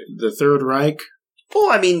back the Third Reich. Well,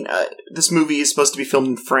 I mean, this movie is supposed to be filmed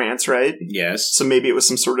in France, right? Yes. So maybe it was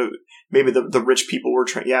some sort of the rich people were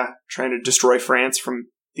trying to destroy France from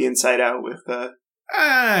the inside out with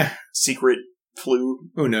secret flu.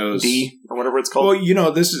 Who knows? D or whatever it's called.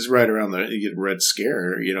 Well, this is right around the Red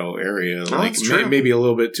Scare, area. Like maybe a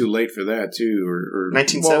little bit too late for that too, or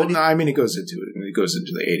 1970. Well, no, I mean it goes into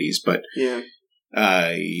the 80s, but yeah.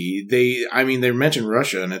 They mention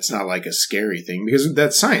Russia, and it's not like a scary thing because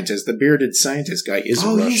that scientist, the bearded scientist guy, is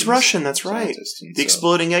Russian. He's Russian. That's right. The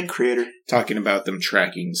exploding egg creator. Talking about them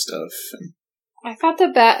tracking stuff. I thought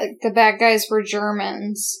the bad guys were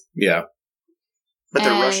Germans. Yeah, but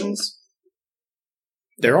they're Russians.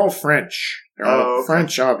 They're all French. They're all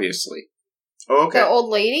French, obviously. Oh, okay. The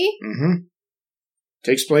old lady? Mm-hmm.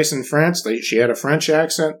 Takes place in France. She had a French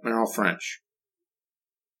accent. They're all French.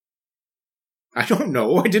 I don't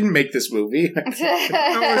know. I didn't make this movie. I don't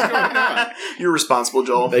know what's going on. You're responsible,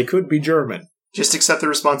 Joel. They could be German. Just accept the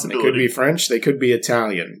responsibility. They could be French. They could be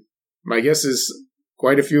Italian. My guess is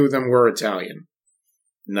quite a few of them were Italian.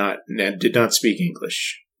 Did not speak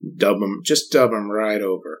English. Dub them right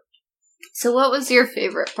over. So what was your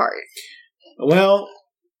favorite part? Well,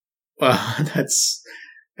 that's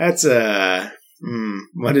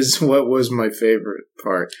what was my favorite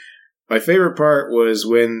part? My favorite part was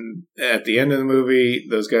when, at the end of the movie,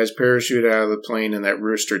 those guys parachute out of the plane and that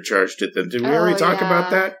rooster charged at them. Did we already talk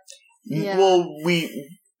about that? Yeah. Well,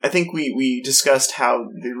 I think we discussed how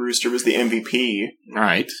the rooster was the MVP.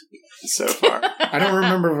 Right. So far. I don't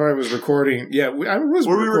remember if I was recording. Yeah, I was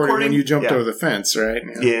recording when you jumped over the fence, right?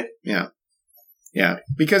 Yeah.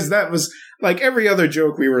 Because that was, like, every other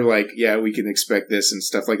joke we were like, yeah, we can expect this and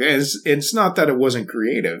stuff like that. And it's not that it wasn't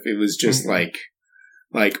creative. It was just like,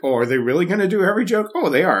 oh, are they really going to do every joke? Oh,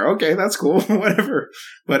 they are. Okay, that's cool. Whatever.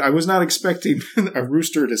 But I was not expecting a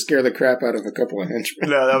rooster to scare the crap out of a couple of henchmen.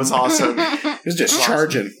 No, that was awesome. He was just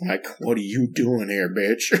charging. Like, what are you doing here,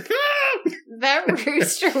 bitch? That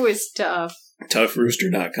rooster was tough.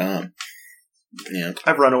 Toughrooster.com. Yeah.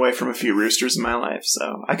 I've run away from a few roosters in my life,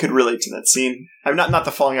 so I could relate to that scene. I'm not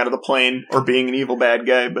the falling out of the plane or being an evil bad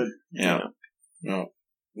guy, but no,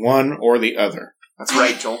 one or the other. That's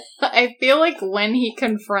right, Joel. I feel like when he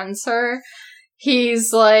confronts her,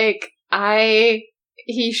 he's like,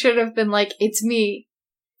 he should have been like, it's me,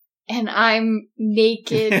 and I'm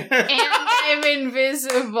naked, and I'm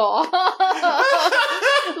invisible.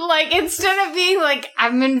 Like, instead of being like,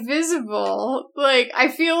 I'm invisible, like, I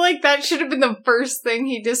feel like that should have been the first thing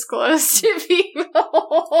he disclosed to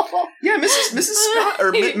people. Yeah, Mrs. Scott,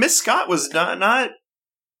 or Miss Scott was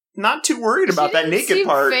not too worried about that naked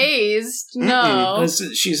part. Phased. No.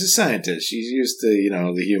 She's a scientist. She's used to,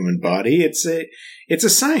 the human body. It's a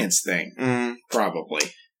science thing. Probably.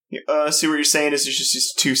 See what you're saying is it's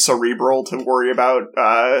just too cerebral to worry about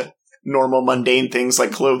normal mundane things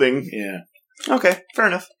like clothing. Yeah. Okay, fair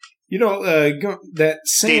enough. That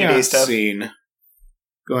seance scene,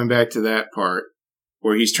 going back to that part,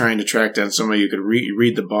 where he's trying to track down somebody who could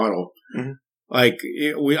read the bottle. Mm-hmm. Like,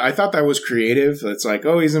 I thought that was creative. It's like,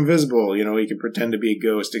 oh, he's invisible. He can pretend to be a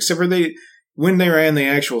ghost. Except for when they were in the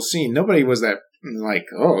actual scene, nobody was that like,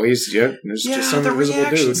 oh, there's just some invisible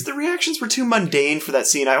dude. The reactions were too mundane for that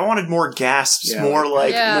scene. I wanted more gasps, more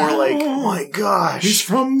like, oh my gosh, he's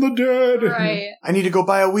from the dead. Right. I need to go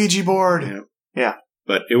buy a Ouija board. Yeah.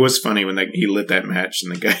 But it was funny when he lit that match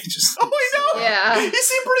and the guy just... Oh, I know! Yeah. He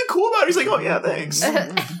seemed pretty cool about it. He's like, oh, yeah, thanks.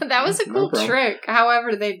 That was a cool trick,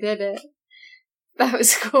 however they did it. That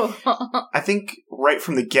was cool. I think right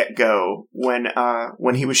from the get-go,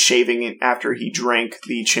 when he was shaving after he drank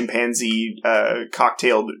the chimpanzee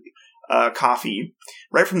cocktailed coffee,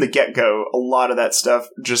 right from the get-go, a lot of that stuff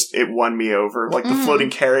it won me over. Like the floating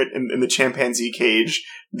carrot in the chimpanzee cage,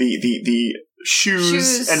 the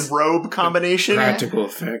shoes and robe combination. Practical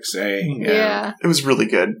effects, eh? Yeah. It was really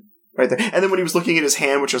good. Right there. And then when he was looking at his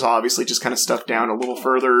hand, which was obviously just kind of stuck down a little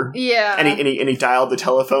further. Yeah. And he dialed the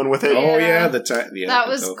telephone with it. Oh, yeah. That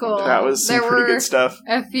was cool. That was some pretty good stuff.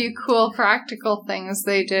 A few cool practical things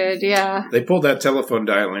they did, yeah. They pulled that telephone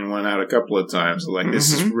dialing one out a couple of times. Like,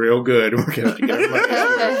 this is real good. We're going to have to get our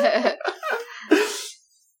money.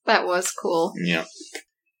 That was cool. Yeah.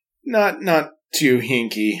 Not too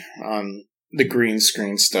hinky on the green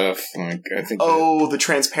screen stuff. Like I think. Oh, the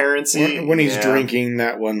transparency. When he's drinking,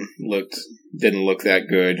 that one didn't look that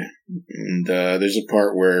good. And there's a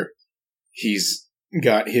part where he's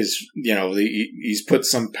got his, he's put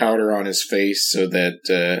some powder on his face so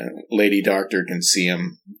that Lady Doctor can see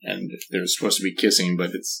him, and they're supposed to be kissing,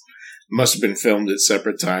 but must have been filmed at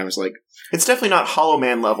separate times. Like, it's definitely not Hollow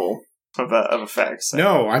Man level of effects.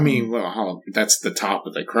 No, I mean, that's the top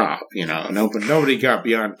of the crop, Nobody got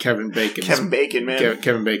beyond Kevin Bacon's man.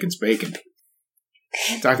 Kevin Bacon's bacon.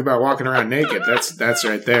 Talk about walking around naked. That's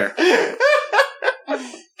right there.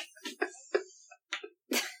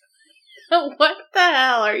 What the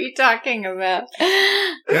hell are you talking about?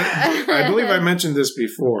 I believe I mentioned this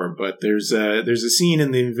before, but there's a scene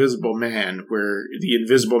in The Invisible Man where the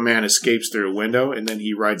Invisible Man escapes through a window and then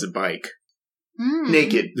he rides a bike.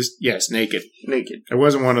 Naked. Yes, naked. Naked. There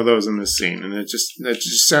wasn't one of those in this scene, and that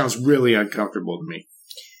just sounds really uncomfortable to me.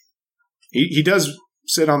 He does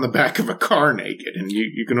sit on the back of a car naked, and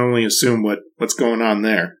you can only assume what's going on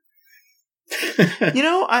there.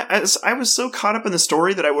 I was so caught up in the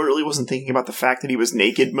story that I really wasn't thinking about the fact that he was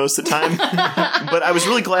naked most of the time. But I was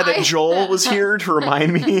really glad that Joel was here to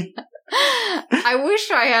remind me. I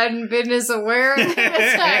wish I hadn't been as aware of it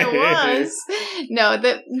as I was. No,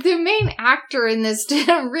 the main actor in this did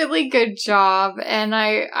a really good job, and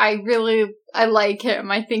I like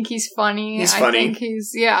him. I think he's funny. He's funny. I think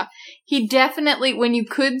he definitely, when you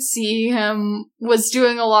could see him, was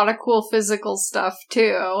doing a lot of cool physical stuff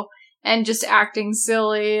too. And just acting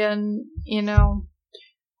silly, and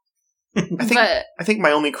I think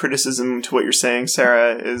my only criticism to what you're saying,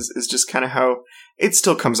 Sarah, is just kind of how it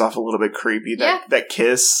still comes off a little bit creepy. That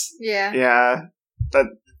kiss, yeah.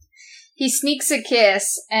 He sneaks a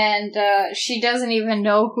kiss, and she doesn't even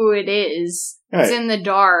know who it is. Right. It's in the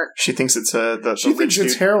dark. She thinks it's she thinks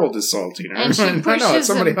it's Harold assaulting her, and she pushes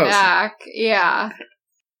him back. Yeah.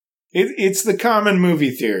 It's the common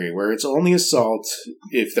movie theory where it's only assault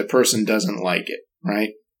if the person doesn't like it,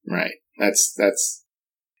 right? Right. That's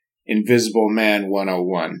Invisible Man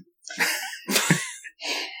 101.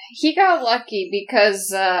 He got lucky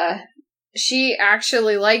because she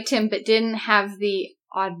actually liked him but didn't have the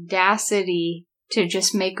audacity to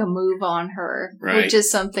just make a move on her, right. Which is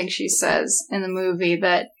something she says in the movie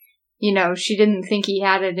that, she didn't think he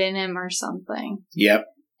had it in him or something. Yep.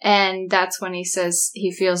 And that's when he says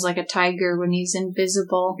he feels like a tiger when he's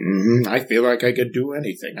invisible. Mm-hmm. I feel like I could do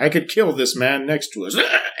anything. I could kill this man next to us.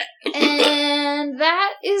 And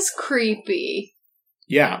that is creepy.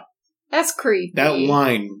 Yeah. That's creepy. That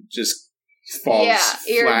line just falls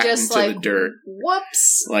flat just into the dirt.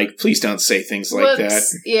 Whoops. Like, please don't say things like that.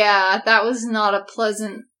 Yeah, that was not a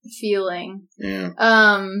pleasant feeling. Yeah.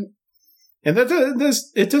 And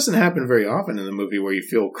it doesn't happen very often in the movie where you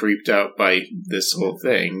feel creeped out by this whole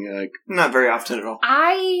thing. Not very often at all.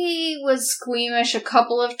 I was squeamish a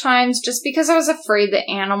couple of times just because I was afraid that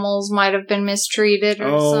animals might have been mistreated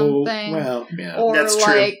or something. Well, yeah. Or that's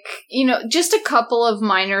true. Just a couple of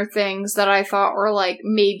minor things that I thought were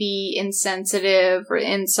maybe insensitive or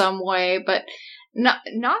in some way, but not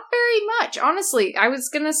very much. Honestly, I was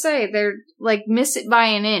gonna say they're miss it by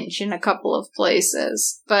an inch in a couple of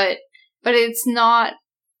places, but it's not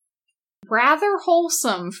rather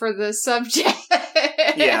wholesome for the subject.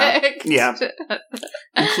 Yeah.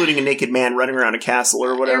 Including a naked man running around a castle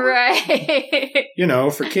or whatever. Right.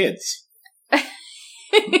 For kids.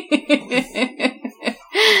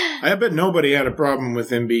 I bet nobody had a problem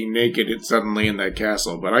with him being naked suddenly in that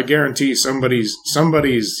castle, but I guarantee somebody's,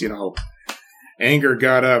 anger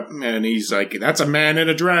got up and he's like, that's a man in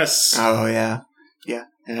a dress. Oh, yeah. Yeah.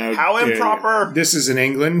 How improper! This is in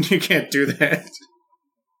England. You can't do that.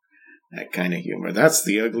 That kind of humor. That's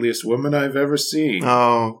the ugliest woman I've ever seen.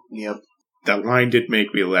 Oh, yep. That line did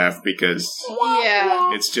make me laugh because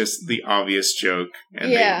it's just the obvious joke,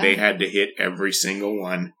 and they had to hit every single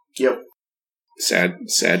one. Yep.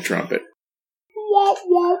 Sad trumpet.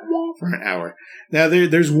 For an hour. Now,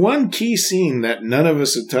 there's one key scene that none of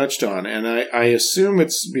us have touched on, and I assume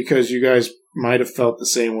it's because you guys might have felt the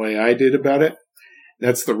same way I did about it.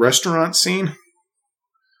 That's the restaurant scene.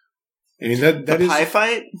 I mean, that is pie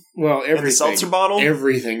fight. Well, everything. And the seltzer bottle.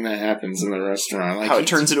 Everything that happens in the restaurant, how it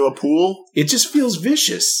turns into a pool. It just feels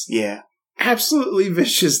vicious. Yeah, absolutely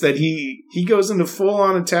vicious. That he goes into full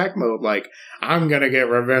on attack mode. Like, I'm gonna get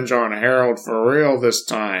revenge on Harold for real this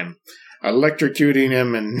time. Electrocuting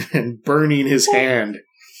him and burning his hand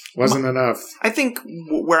wasn't enough. I think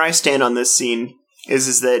where I stand on this scene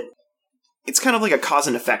is that it's kind of like a cause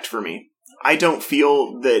and effect for me. I don't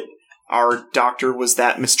feel that our doctor was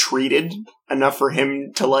that mistreated enough for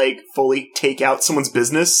him to, like, fully take out someone's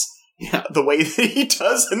business the way that he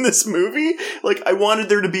does in this movie. Like, I wanted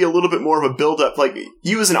there to be a little bit more of a build-up. Like,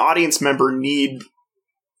 you as an audience member need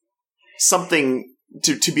something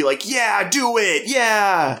to be like, yeah, do it,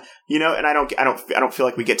 yeah, you know. And I don't feel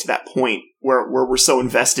like we get to that point where we're so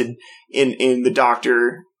invested in the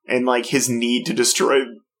doctor and, like, his need to destroy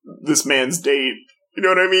this man's date. You know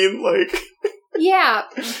what I mean? Like, yeah,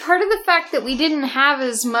 part of the fact that we didn't have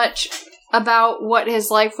as much about what his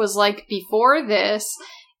life was like before this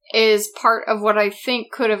is part of what I think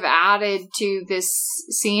could have added to this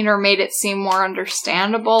scene or made it seem more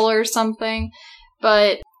understandable or something.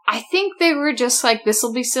 But I think they were just like, this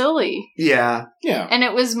will be silly. Yeah. Yeah. And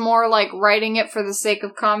it was more like writing it for the sake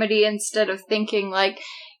of comedy instead of thinking like,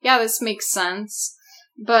 yeah, this makes sense.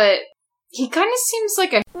 But he kind of seems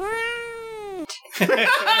like a...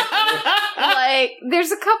 like,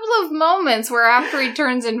 there's a couple of moments where after he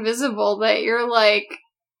turns invisible that you're like,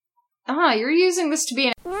 you're using this to be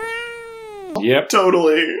an... Yep.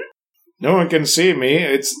 Totally. No one can see me.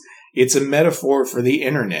 It's a metaphor for the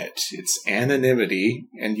internet. It's anonymity,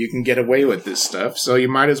 and you can get away with this stuff, so you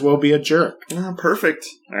might as well be a jerk. Perfect.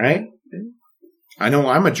 All right? I know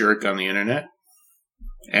I'm a jerk on the internet.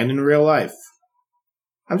 And in real life.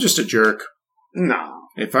 I'm just a jerk. No.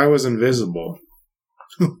 If I was invisible...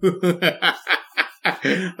 like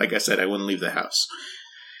I said, I wouldn't leave the house.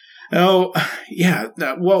 Oh, yeah.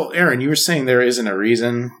 Well, Aaron, you were saying there isn't a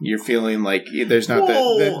reason. You're feeling like there's not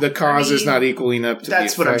the cause is not equaling up to the effect.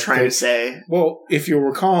 That's what I'm trying to say. Well, if you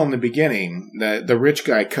recall in the beginning, the rich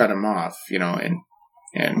guy cut him off, you know,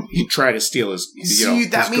 and he tried to steal his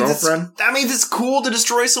girlfriend. That means it's cool to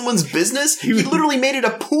destroy someone's business? He literally made it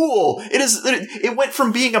a pool. It went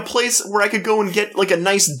from being a place where I could go and get, like, a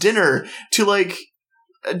nice dinner to, like...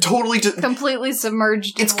 totally completely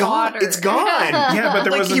submerged in water. It's gone. Yeah, but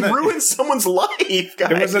there was he ruined someone's life, guys.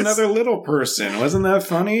 There was another little person. Wasn't that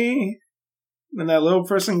funny? When that little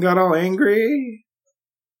person got all angry?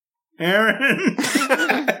 Aaron?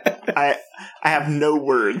 I have no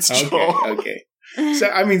words, Joel. Okay. So,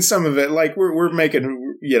 I mean, some of it, like, we're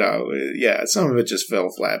making, you know, yeah, some of it just fell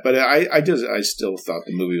flat. But I still thought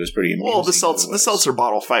the movie was pretty amusing. Well, the seltzer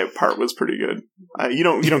bottle fight part was pretty good. You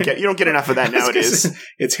don't get enough of that nowadays.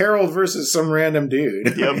 It's Harold versus some random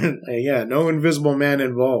dude. Yep. Yeah, no invisible man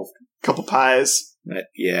involved. Couple pies. But,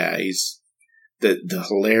 yeah, he's the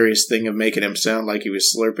hilarious thing of making him sound like he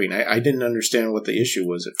was slurping. I didn't understand what the issue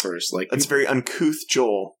was at first. Like, that's very uncouth,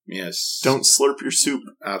 Joel. Yes. Don't slurp your soup.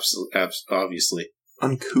 Absolutely, obviously.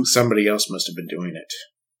 Uncouth. Somebody else must have been doing it.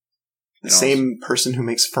 The same person who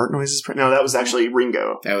makes fart noises? No, that was actually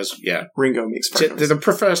Ringo. Ringo makes fart noises. The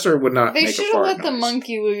professor would not make a fart noise. They should have let the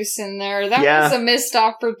monkey loose in there. That was a missed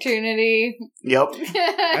opportunity. Yep.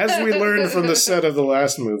 As we learned from the set of the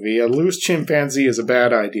last movie, a loose chimpanzee is a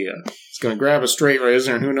bad idea. It's going to grab a straight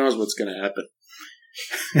razor and who knows what's going to happen.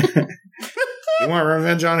 You want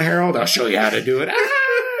revenge on Harold? I'll show you how to do it.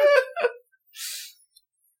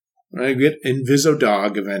 I get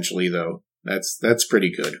Inviso-Dog eventually, though. That's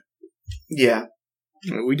pretty good. Yeah.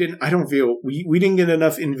 We didn't get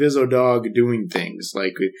enough Inviso-Dog doing things.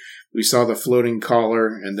 Like, we saw the floating collar,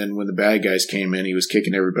 and then when the bad guys came in, he was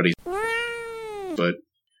kicking everybody's but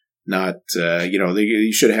not,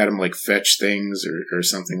 you should have had him, like, fetch things or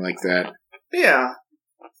something like that. Yeah.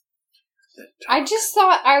 I just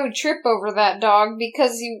thought I would trip over that dog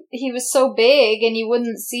because he was so big and you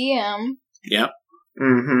wouldn't see him. Yep.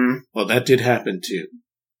 Mm-hmm. Well, that did happen, too.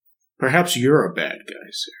 Perhaps you're a bad guy,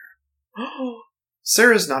 Sarah.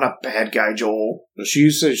 Sarah's not a bad guy, Joel. Well,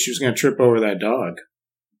 she said she was going to trip over that dog.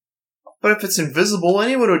 But if it's invisible,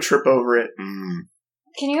 anyone would trip over it. Mm.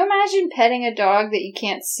 Can you imagine petting a dog that you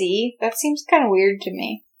can't see? That seems kind of weird to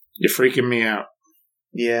me. You're freaking me out.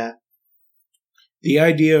 Yeah. The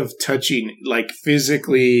idea of touching, like,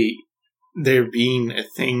 physically there being a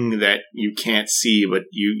thing that you can't see, but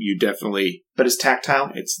you definitely... But it's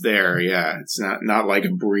tactile? It's there, yeah. It's not like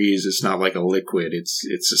a breeze. It's not like a liquid.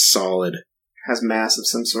 It's a solid... Has mass of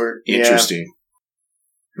some sort. Interesting.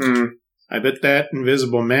 Yeah. I bet that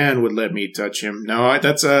invisible man would let me touch him. No,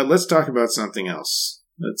 that's let's talk about something else.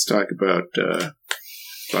 Let's talk about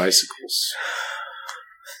bicycles.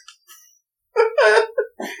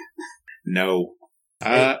 No.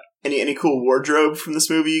 Any cool wardrobe from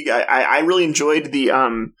this movie? I really enjoyed the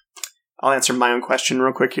I'll answer my own question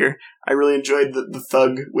real quick here. I really enjoyed the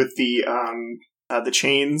thug with the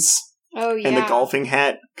chains. Oh, yeah. And the golfing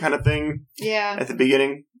hat kind of thing. Yeah. At the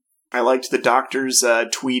beginning. I liked the doctor's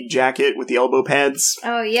tweed jacket with the elbow pads.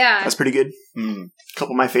 Oh, yeah. That's pretty good. Mm. A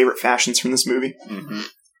couple of my favorite fashions from this movie. Mm-hmm.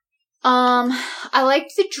 I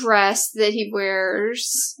liked the dress that he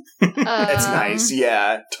wears. That's nice.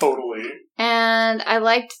 Yeah, totally. And I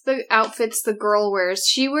liked the outfits the girl wears.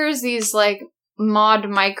 She wears these, like, mod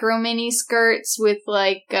micro mini skirts with,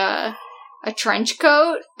 like, a trench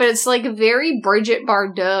coat, but it's, like, very Brigitte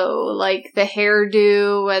Bardot. Like, the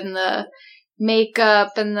hairdo and the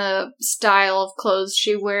makeup and the style of clothes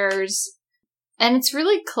she wears. And it's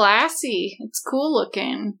really classy. It's cool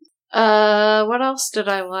looking. What else did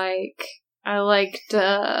I like? I liked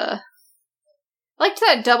that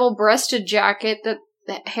double-breasted jacket that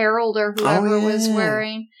Harold or whoever was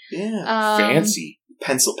wearing. Yeah. Fancy.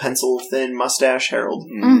 Pencil thin mustache Harold.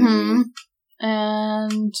 Mm-hmm.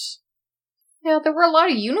 And, yeah, there were a lot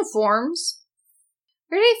of uniforms.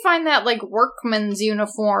 Where did he find that, like, workman's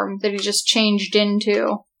uniform that he just changed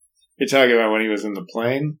into? You're talking about when he was in the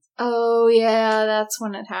plane? Oh, yeah, that's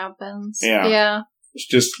when it happens. Yeah. It's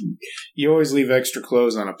just, you always leave extra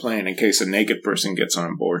clothes on a plane in case a naked person gets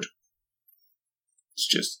on board. It's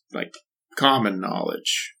just, like, common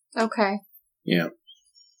knowledge. Okay. Yeah.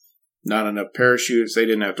 Not enough parachutes. They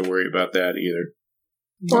didn't have to worry about that either.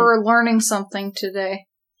 We're learning something today.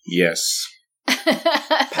 Yes.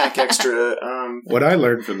 Pack extra, What I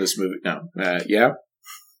learned from this movie, yeah?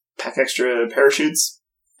 Pack extra parachutes.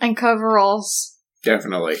 And coveralls.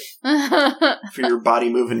 Definitely. For your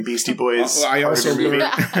body-moving Beastie Boys. I also learned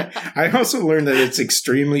that it's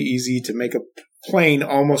extremely easy to make a plane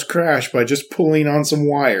almost crash by just pulling on some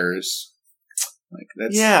wires. Like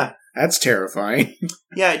that's terrifying.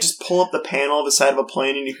 Yeah, just pull up the panel of the side of a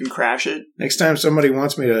plane and you can crash it. Next time somebody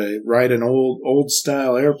wants me to ride an old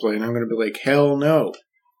style airplane, I'm going to be like, hell no.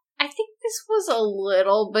 I think this was a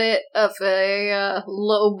little bit of a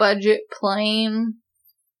low budget plane.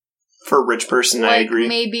 For a rich person, like, I agree.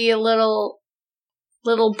 Maybe a little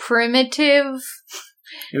primitive.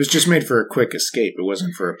 It was just made for a quick escape. It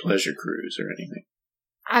wasn't for a pleasure cruise or anything.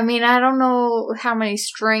 I mean, I don't know how many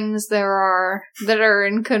strings there are that are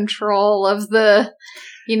in control of the,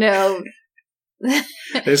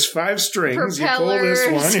 There's 5 strings. You pull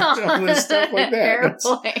this one, you pull this stuff like that.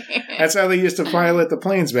 That's how they used to pilot the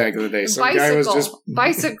planes back in the day. Some guy was just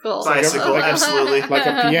bicycle, absolutely, like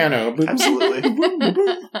a piano. Absolutely,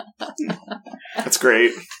 that's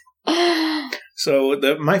great. So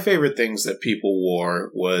my favorite things that people wore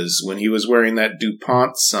was when he was wearing that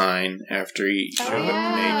DuPont sign after he showed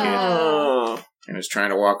up naked and was trying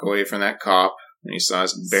to walk away from that cop, and he saw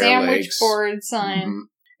his bare sandwich legs. board sign. Mm-hmm.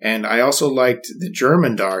 And I also liked the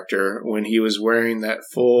German doctor when he was wearing that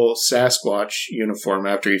full Sasquatch uniform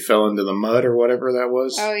after he fell into the mud or whatever that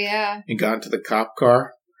was. Oh, yeah. And got into the cop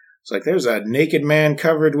car. It's like, there's a naked man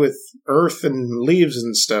covered with earth and leaves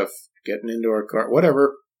and stuff getting into our car.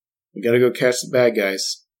 Whatever. We gotta go catch the bad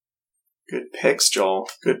guys. Good picks, Joel.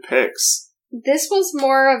 Good picks. This was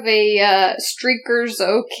more of a streakers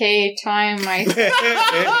okay time, I think.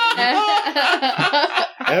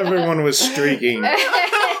 Everyone was streaking.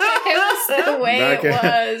 It was the way it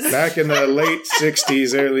was. Back in the late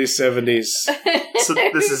 60s, early 70s. So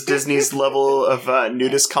this is Disney's level of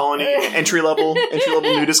nudist colony, entry level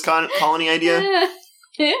nudist colony idea?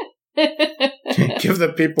 Give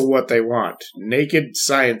the people what they want. Naked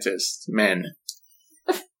scientists, men.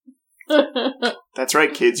 That's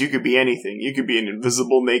right, kids. You could be anything. You could be an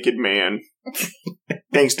invisible naked man.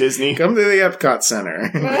 Thanks, Disney. Come to the Epcot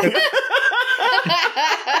Center.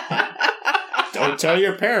 Don't tell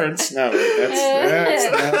your parents. No,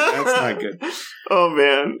 that's not good. Oh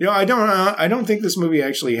man. I don't think this movie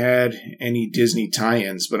actually had any Disney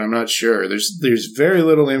tie-ins, but I'm not sure. There's very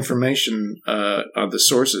little information on the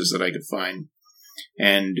sources that I could find.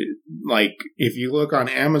 And like, if you look on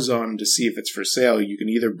Amazon to see if it's for sale, you can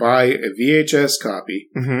either buy a VHS copy,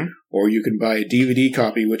 or you can buy a DVD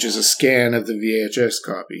copy, which is a scan of the VHS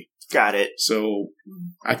copy. Got it. So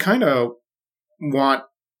I kind of want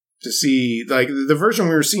to see, like, the version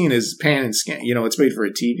we were seeing is pan and scan. It's made for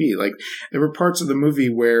a TV. Like, there were parts of the movie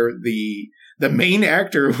where the main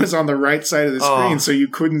actor was on the right side of the screen, so you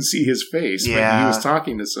couldn't see his face when he was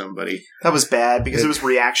talking to somebody. That was bad because it was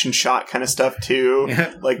reaction shot kind of stuff too.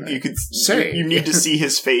 Yeah. Like, you could say you need to see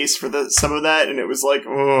his face for some of that, and it was like,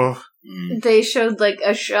 oh. They showed like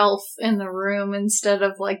a shelf in the room instead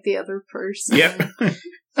of like the other person. Yep.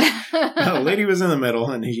 The lady was in the middle,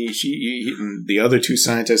 and he and the other 2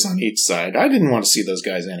 scientists on each side. I didn't want to see those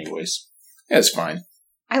guys anyways. That's fine.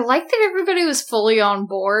 I like that everybody was fully on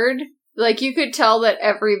board. Like, you could tell that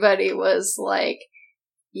everybody was like,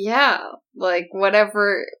 yeah, like,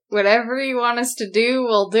 whatever you want us to do,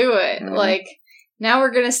 we'll do it. Mm-hmm. Like, now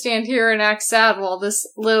we're gonna stand here and act sad while this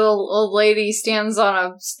little old lady stands on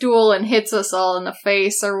a stool and hits us all in the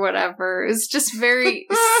face or whatever. It's just very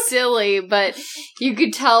silly, but you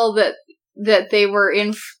could tell that they were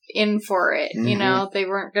in for it. You know, they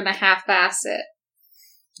weren't gonna half-ass it.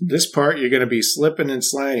 This part, you're gonna be slipping and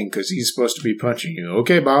sliding because he's supposed to be punching you.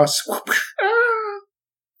 Okay, boss.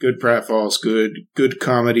 Good pratfalls, good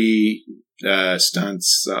comedy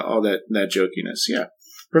stunts, all that jokiness. Yeah,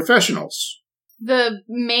 professionals. The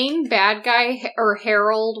main bad guy, or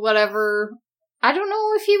Harold, whatever, I don't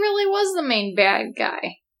know if he really was the main bad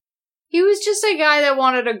guy. He was just a guy that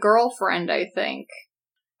wanted a girlfriend, I think.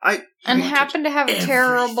 And happened to have a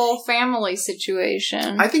terrible family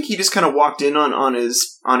situation. I think he just kind of walked in on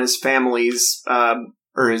his family's,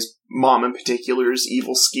 or his mom in particular's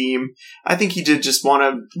evil scheme. I think he did just want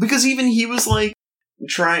to, because even he was like,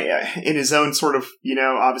 trying, in his own sort of, you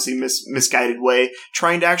know, obviously misguided way,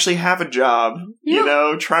 trying to actually have a job, you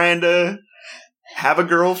know, trying to have a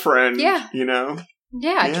girlfriend, you know.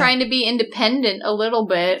 Yeah, trying to be independent a little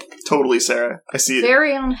bit. Totally, Sarah. I see it.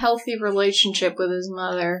 Very unhealthy relationship with his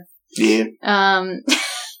mother. Yeah.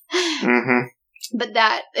 But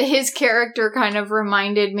that, his character kind of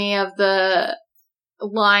reminded me of the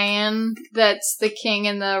lion that's the king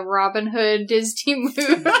in the Robin Hood Disney movie.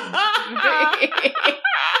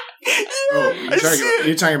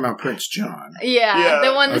 You're talking about Prince John. Yeah,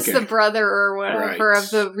 the one that's the brother or whatever of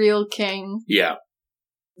the real king. Yeah.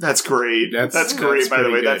 That's great. That's great, by the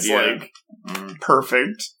way. Good, that's like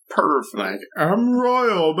perfect. Perfect. Like, I'm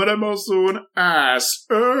royal, but I'm also an ass.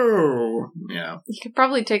 Oh. Yeah. You could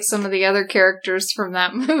probably take some of the other characters from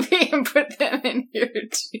that movie and put them in here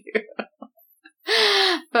too.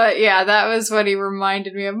 But yeah, that was what he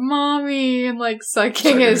reminded me of. Mommy, and like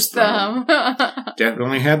sucking his thumb.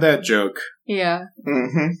 Definitely had that joke. Yeah.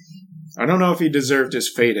 I don't know if he deserved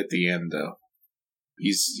his fate at the end, though.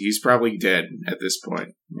 He's probably dead at this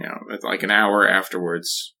point. You know, like an hour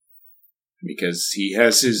afterwards, because he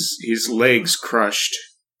has his legs crushed,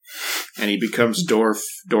 and he becomes Dorf.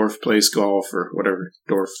 Dorf plays golf or whatever.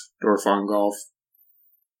 Dorf on golf.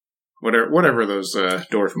 Whatever those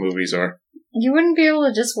Dorf movies are. You wouldn't be able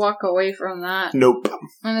to just walk away from that. Nope.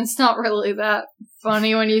 And it's not really that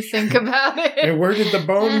funny when you think about it. And where did the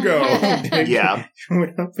bone go? Yeah. It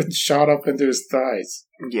went up and shot up into his thighs.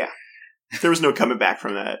 Yeah. There was no coming back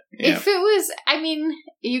from that. If it was, I mean,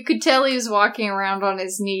 you could tell he was walking around on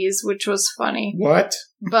his knees, which was funny. What?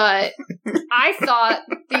 But I thought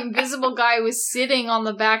the invisible guy was sitting on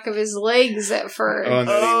the back of his legs at first. Oh, and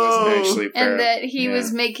that he wasn't actually and that he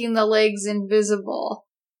was making the legs invisible.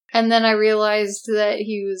 And then I realized that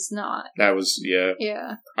he was not. That was, Yeah.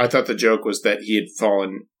 I thought the joke was that he had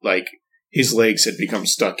fallen, like, his legs had become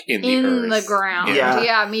stuck in the earth. In the ground.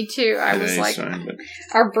 Yeah, me too. I was like, but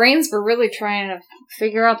our brains were really trying to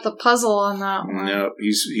figure out the puzzle on that one. No,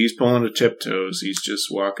 he's pulling the tiptoes. He's just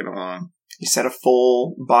walking along. He's had a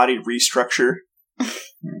full body restructure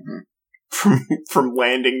from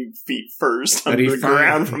landing feet first on the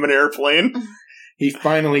ground from an airplane. He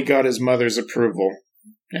finally got his mother's approval,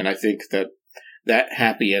 and I think that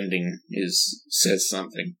happy ending says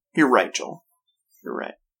something. You're right, Joel. You're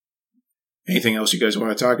right. Anything else you guys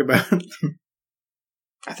want to talk about?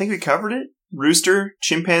 I think we covered it. Rooster,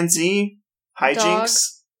 chimpanzee,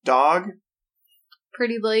 hijinks, dog.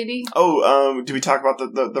 Pretty lady. Oh, did we talk about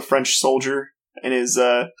the French soldier and his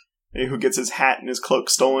who gets his hat and his cloak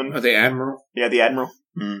stolen? Oh, the admiral? Yeah, the admiral.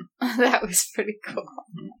 That was pretty cool.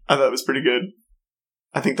 I thought it was pretty good.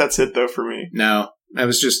 I think that's it though for me. No, that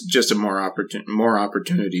was just a more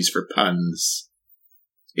opportunities for puns.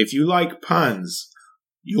 If you like puns,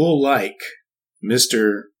 you'll like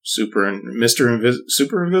Mr. Super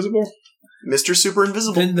Invisible? Mr. Super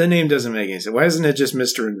Invisible. The name doesn't make any sense. Why isn't it just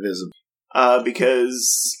Mr. Invisible?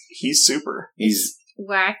 Because he's super. He's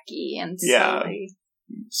wacky and silly.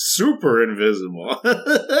 Super invisible.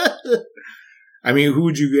 I mean, who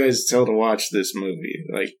would you guys tell to watch this movie?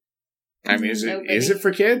 Like, I mean, is it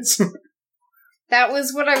for kids? That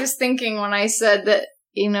was what I was thinking when I said that,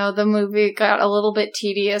 you know, the movie got a little bit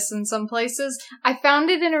tedious in some places. I found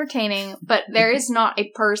it entertaining, but there is not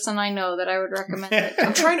a person I know that I would recommend it.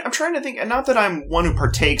 I'm trying to think, and not that I'm one who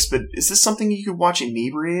partakes, but is this something you could watch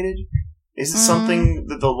inebriated? Is it something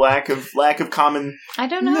that the lack of common? I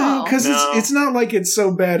don't know. No, because it's not like it's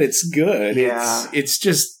so bad it's good. Yeah. It's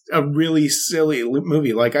just a really silly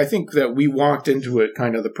movie. Like, I think that we walked into it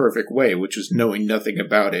kind of the perfect way, which was knowing nothing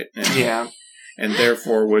about it. And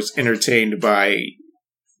therefore was entertained by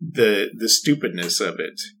the stupidness of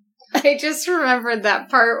it. I just remembered that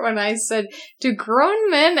part when I said, "Do grown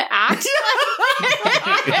men act like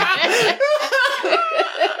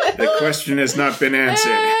The question has not been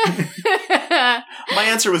answered. My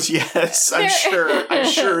answer was yes. I'm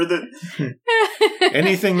sure that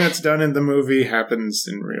anything that's done in the movie happens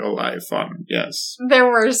in real life. Yes. There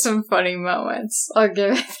were some funny moments. I'll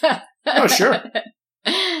give it that. Oh, sure.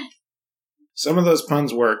 Some of those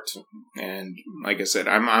puns worked, and like I said,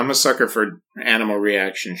 I'm a sucker for animal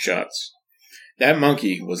reaction shots. That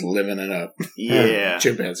monkey was living it up. Yeah.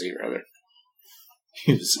 Chimpanzee, rather.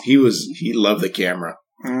 He loved the camera,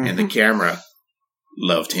 and the camera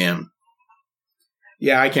loved him.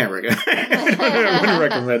 Yeah, I can't recommend. I wouldn't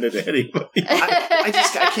recommend it to anybody.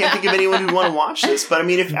 I can't think of anyone who'd want to watch this. But I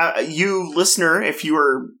mean, if you listener, if you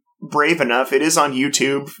are brave enough, it is on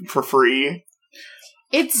YouTube for free.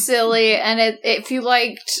 It's silly, and if you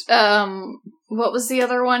liked, what was the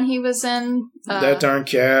other one he was in? That Darn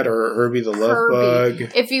Cat or Herbie the Love Bug.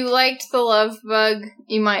 If you liked the Love Bug,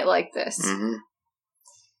 you might like this. Mm-hmm.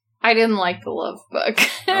 I didn't like the Love Bug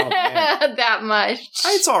that much.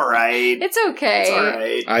 It's all right. It's okay. It's all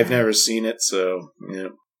right. I've never seen it, so yeah.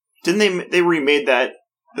 Didn't they remade that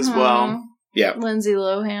as well? Yeah. Lindsay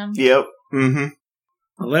Lohan. Yep. Mm-hmm.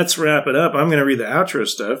 Well, let's wrap it up. I'm going to read the outro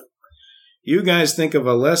stuff. You guys think of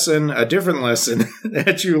a different lesson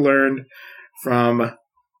that you learned from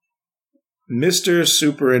Mr.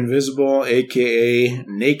 Super Invisible, a.k.a.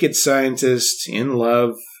 Naked Scientist in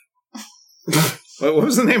Love. What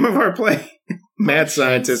was the name of our play? Mad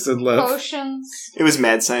Scientist in Love. Potions. It was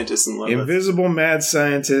Mad Scientist in Love. Invisible Mad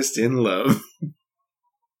Scientist in Love.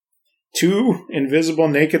 Two invisible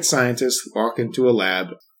naked scientists walk into a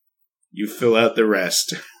lab. You fill out the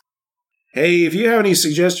rest. Hey, if you have any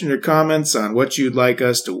suggestions or comments on what you'd like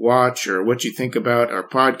us to watch or what you think about our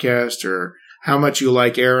podcast or how much you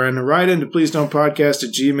like Aaron, write into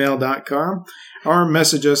pleasedon'tpodcast@gmail.com or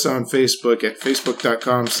message us on Facebook at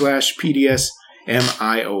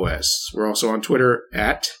facebook.com/PDSMIOS. We're also on Twitter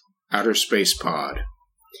at OuterSpacePod.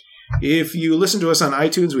 If you listen to us on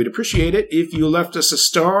iTunes, we'd appreciate it if you left us a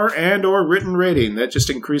star and or written rating. That just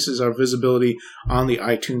increases our visibility on the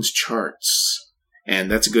iTunes charts.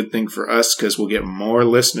 And that's a good thing for us because we'll get more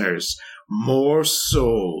listeners, more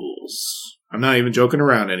souls. I'm not even joking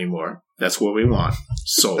around anymore. That's what we want.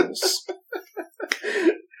 Souls.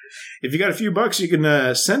 If you got a few bucks, you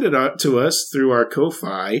can send it out to us through our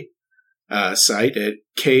Ko-Fi site at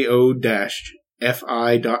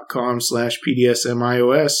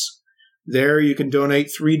ko-fi.com/PDSMIOS. There you can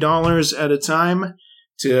donate $3 at a time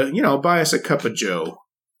to, buy us a cup of joe.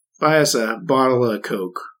 Buy us a bottle of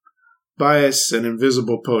Coke. Buy us an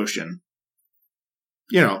invisible potion.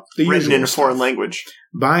 The written in a stuff. foreign language.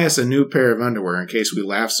 Buy us a new pair of underwear in case we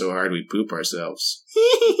laugh so hard we poop ourselves.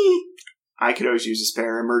 I could always use a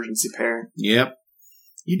spare, emergency pair. Yep.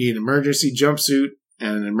 You need an emergency jumpsuit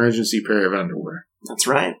and an emergency pair of underwear. That's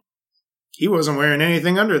right. He wasn't wearing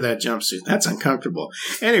anything under that jumpsuit. That's uncomfortable.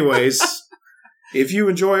 Anyways, if you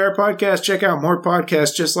enjoy our podcast, check out more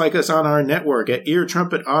podcasts just like us on our network at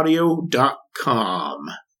eartrumpetaudio.com.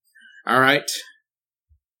 All right.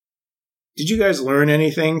 Did you guys learn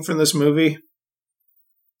anything from this movie?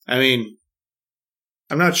 I mean,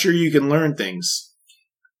 I'm not sure you can learn things.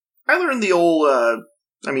 I learned the old,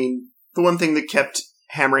 the one thing that kept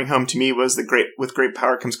hammering home to me was with great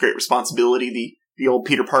power comes great responsibility, the old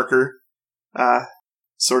Peter Parker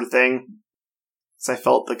sort of thing. So I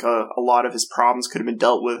felt like a lot of his problems could have been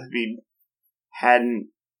dealt with if he hadn't,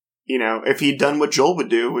 if he'd done what Joel would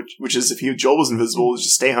do, which is if Joel was invisible, was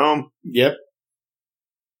just stay home. Yep.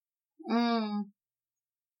 Mm.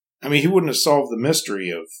 I mean, he wouldn't have solved the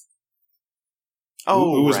mystery of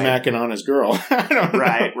who was macking on his girl. I don't know.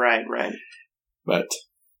 Right. But,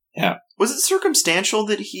 yeah. Was it circumstantial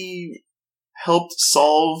that he helped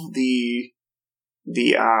solve the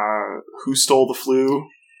who stole the flu?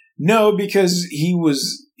 No, because he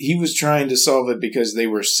was trying to solve it because they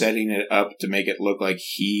were setting it up to make it look like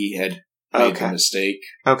he had made the mistake.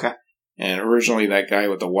 Okay. And originally that guy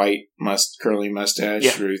with the white curly mustache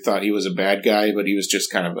who thought he was a bad guy, but he was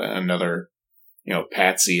just kind of another,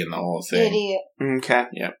 patsy in the whole thing. Idiot. Okay.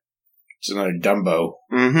 Yep. Just another Dumbo.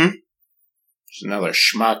 Mm-hmm. Just another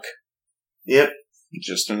schmuck. Yep.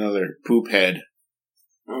 Just another poop head.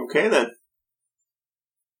 Okay, then.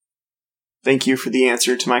 Thank you for the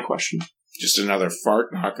answer to my question. Just another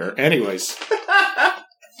fart knocker. Anyways.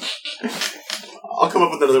 I'll come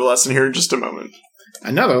up with another lesson here in just a moment.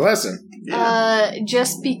 Another lesson? Yeah.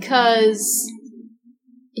 Just because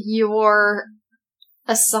you're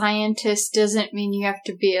a scientist doesn't mean you have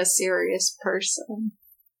to be a serious person.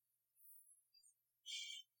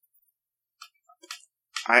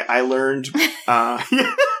 I learned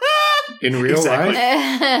in real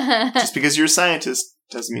life? Just because you're a scientist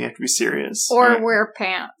Doesn't mean you have to be serious. Or wear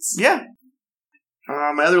pants. Yeah.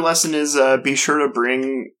 My other lesson is be sure to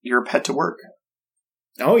bring your pet to work.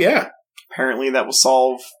 Oh, yeah. Apparently that will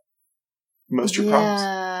solve most of your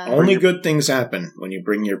problems. Only good things happen when you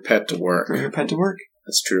bring your pet to work. Bring your pet to work.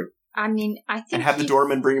 That's true. I mean, I think... And have the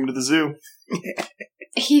doorman bring him to the zoo.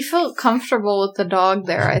 He felt comfortable with the dog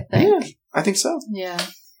there, I think. Yeah, I think so. Yeah.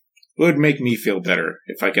 It would make me feel better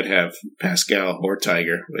if I could have Pascal or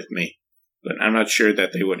Tiger with me. But I'm not sure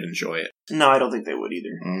that they would enjoy it. No, I don't think they would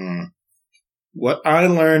either. What I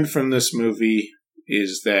learned from this movie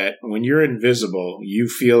is that when you're invisible, you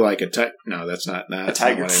feel like a tiger. No, that's not a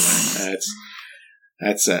tiger. Not what I learned.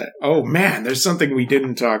 That's oh man, there's something we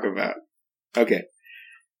didn't talk about. Okay.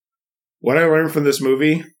 What I learned from this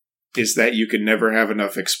movie is that you can never have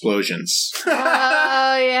enough explosions.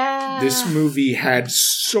 Oh, yeah. This movie had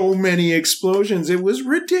so many explosions. It was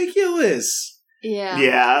ridiculous. Yeah.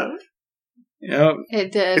 Yeah. Yep.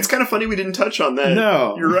 It did. It's kind of funny we didn't touch on that.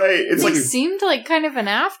 No. You're right. It's it seemed like kind of an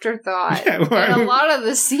afterthought in a lot of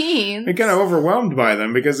the scenes. We're kind of overwhelmed by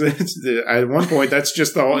them because at one point that's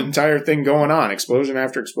just the whole entire thing going on. Explosion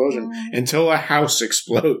after explosion until a house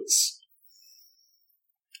explodes.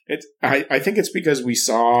 I think it's because we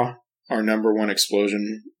saw our number one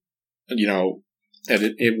explosion,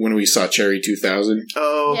 when we saw Cherry 2000.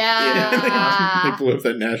 Oh, yeah. They blew up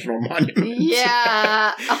that national monument.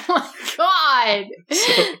 Yeah. Oh, my God.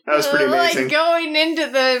 So, that was pretty amazing. Like going into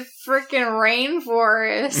the freaking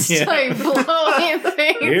rainforest, like blowing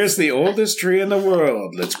things. Here's the oldest tree in the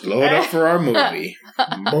world. Let's blow it up for our movie.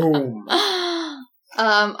 Boom.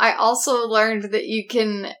 I also learned that you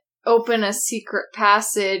can open a secret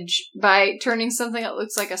passage by turning something that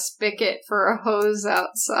looks like a spigot for a hose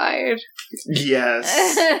outside.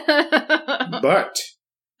 Yes. But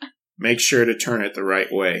make sure to turn it the right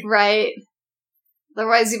way. Right.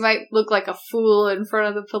 Otherwise you might look like a fool in front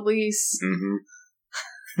of the police. Mm-hmm.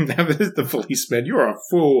 The policeman, you're a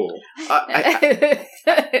fool. I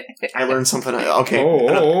learned something. Okay.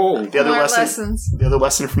 The other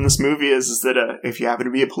lesson from this movie is that if you happen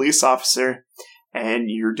to be a police officer and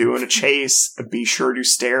you're doing a chase, be sure to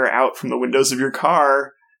stare out from the windows of your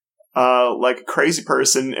car like a crazy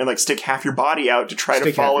person and stick half your body out to try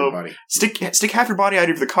to follow. Stick half your body out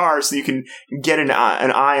of the car so you can get an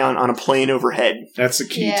eye on a plane overhead. That's the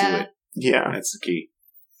key to it. Yeah, that's the key.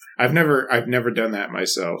 I've never done that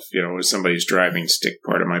myself. When somebody's driving, stick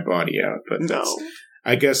part of my body out. But no,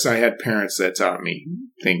 I guess I had parents that taught me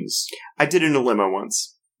things. I did in a limo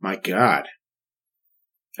once. My God.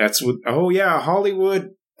 That's what. Oh yeah,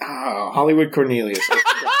 Hollywood Cornelius.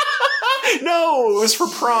 No, it was for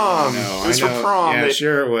prom. No, it was for prom. Yeah,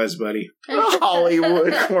 sure it was, buddy.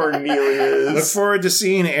 Hollywood Cornelius. Look forward to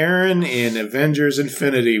seeing Aaron in Avengers: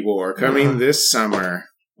 Infinity War coming this summer.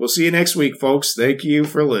 We'll see you next week, folks. Thank you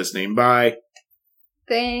for listening. Bye.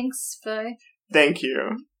 Thanks. Bye. Thank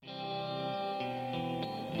you.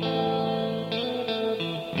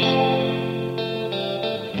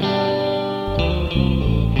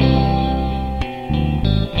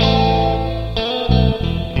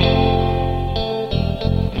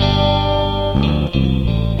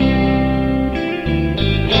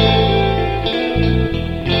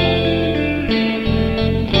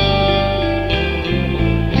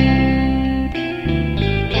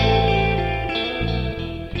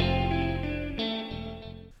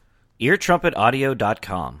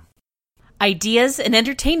 EarTrumpetAudio.com. Ideas and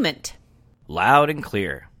entertainment. Loud and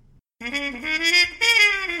clear.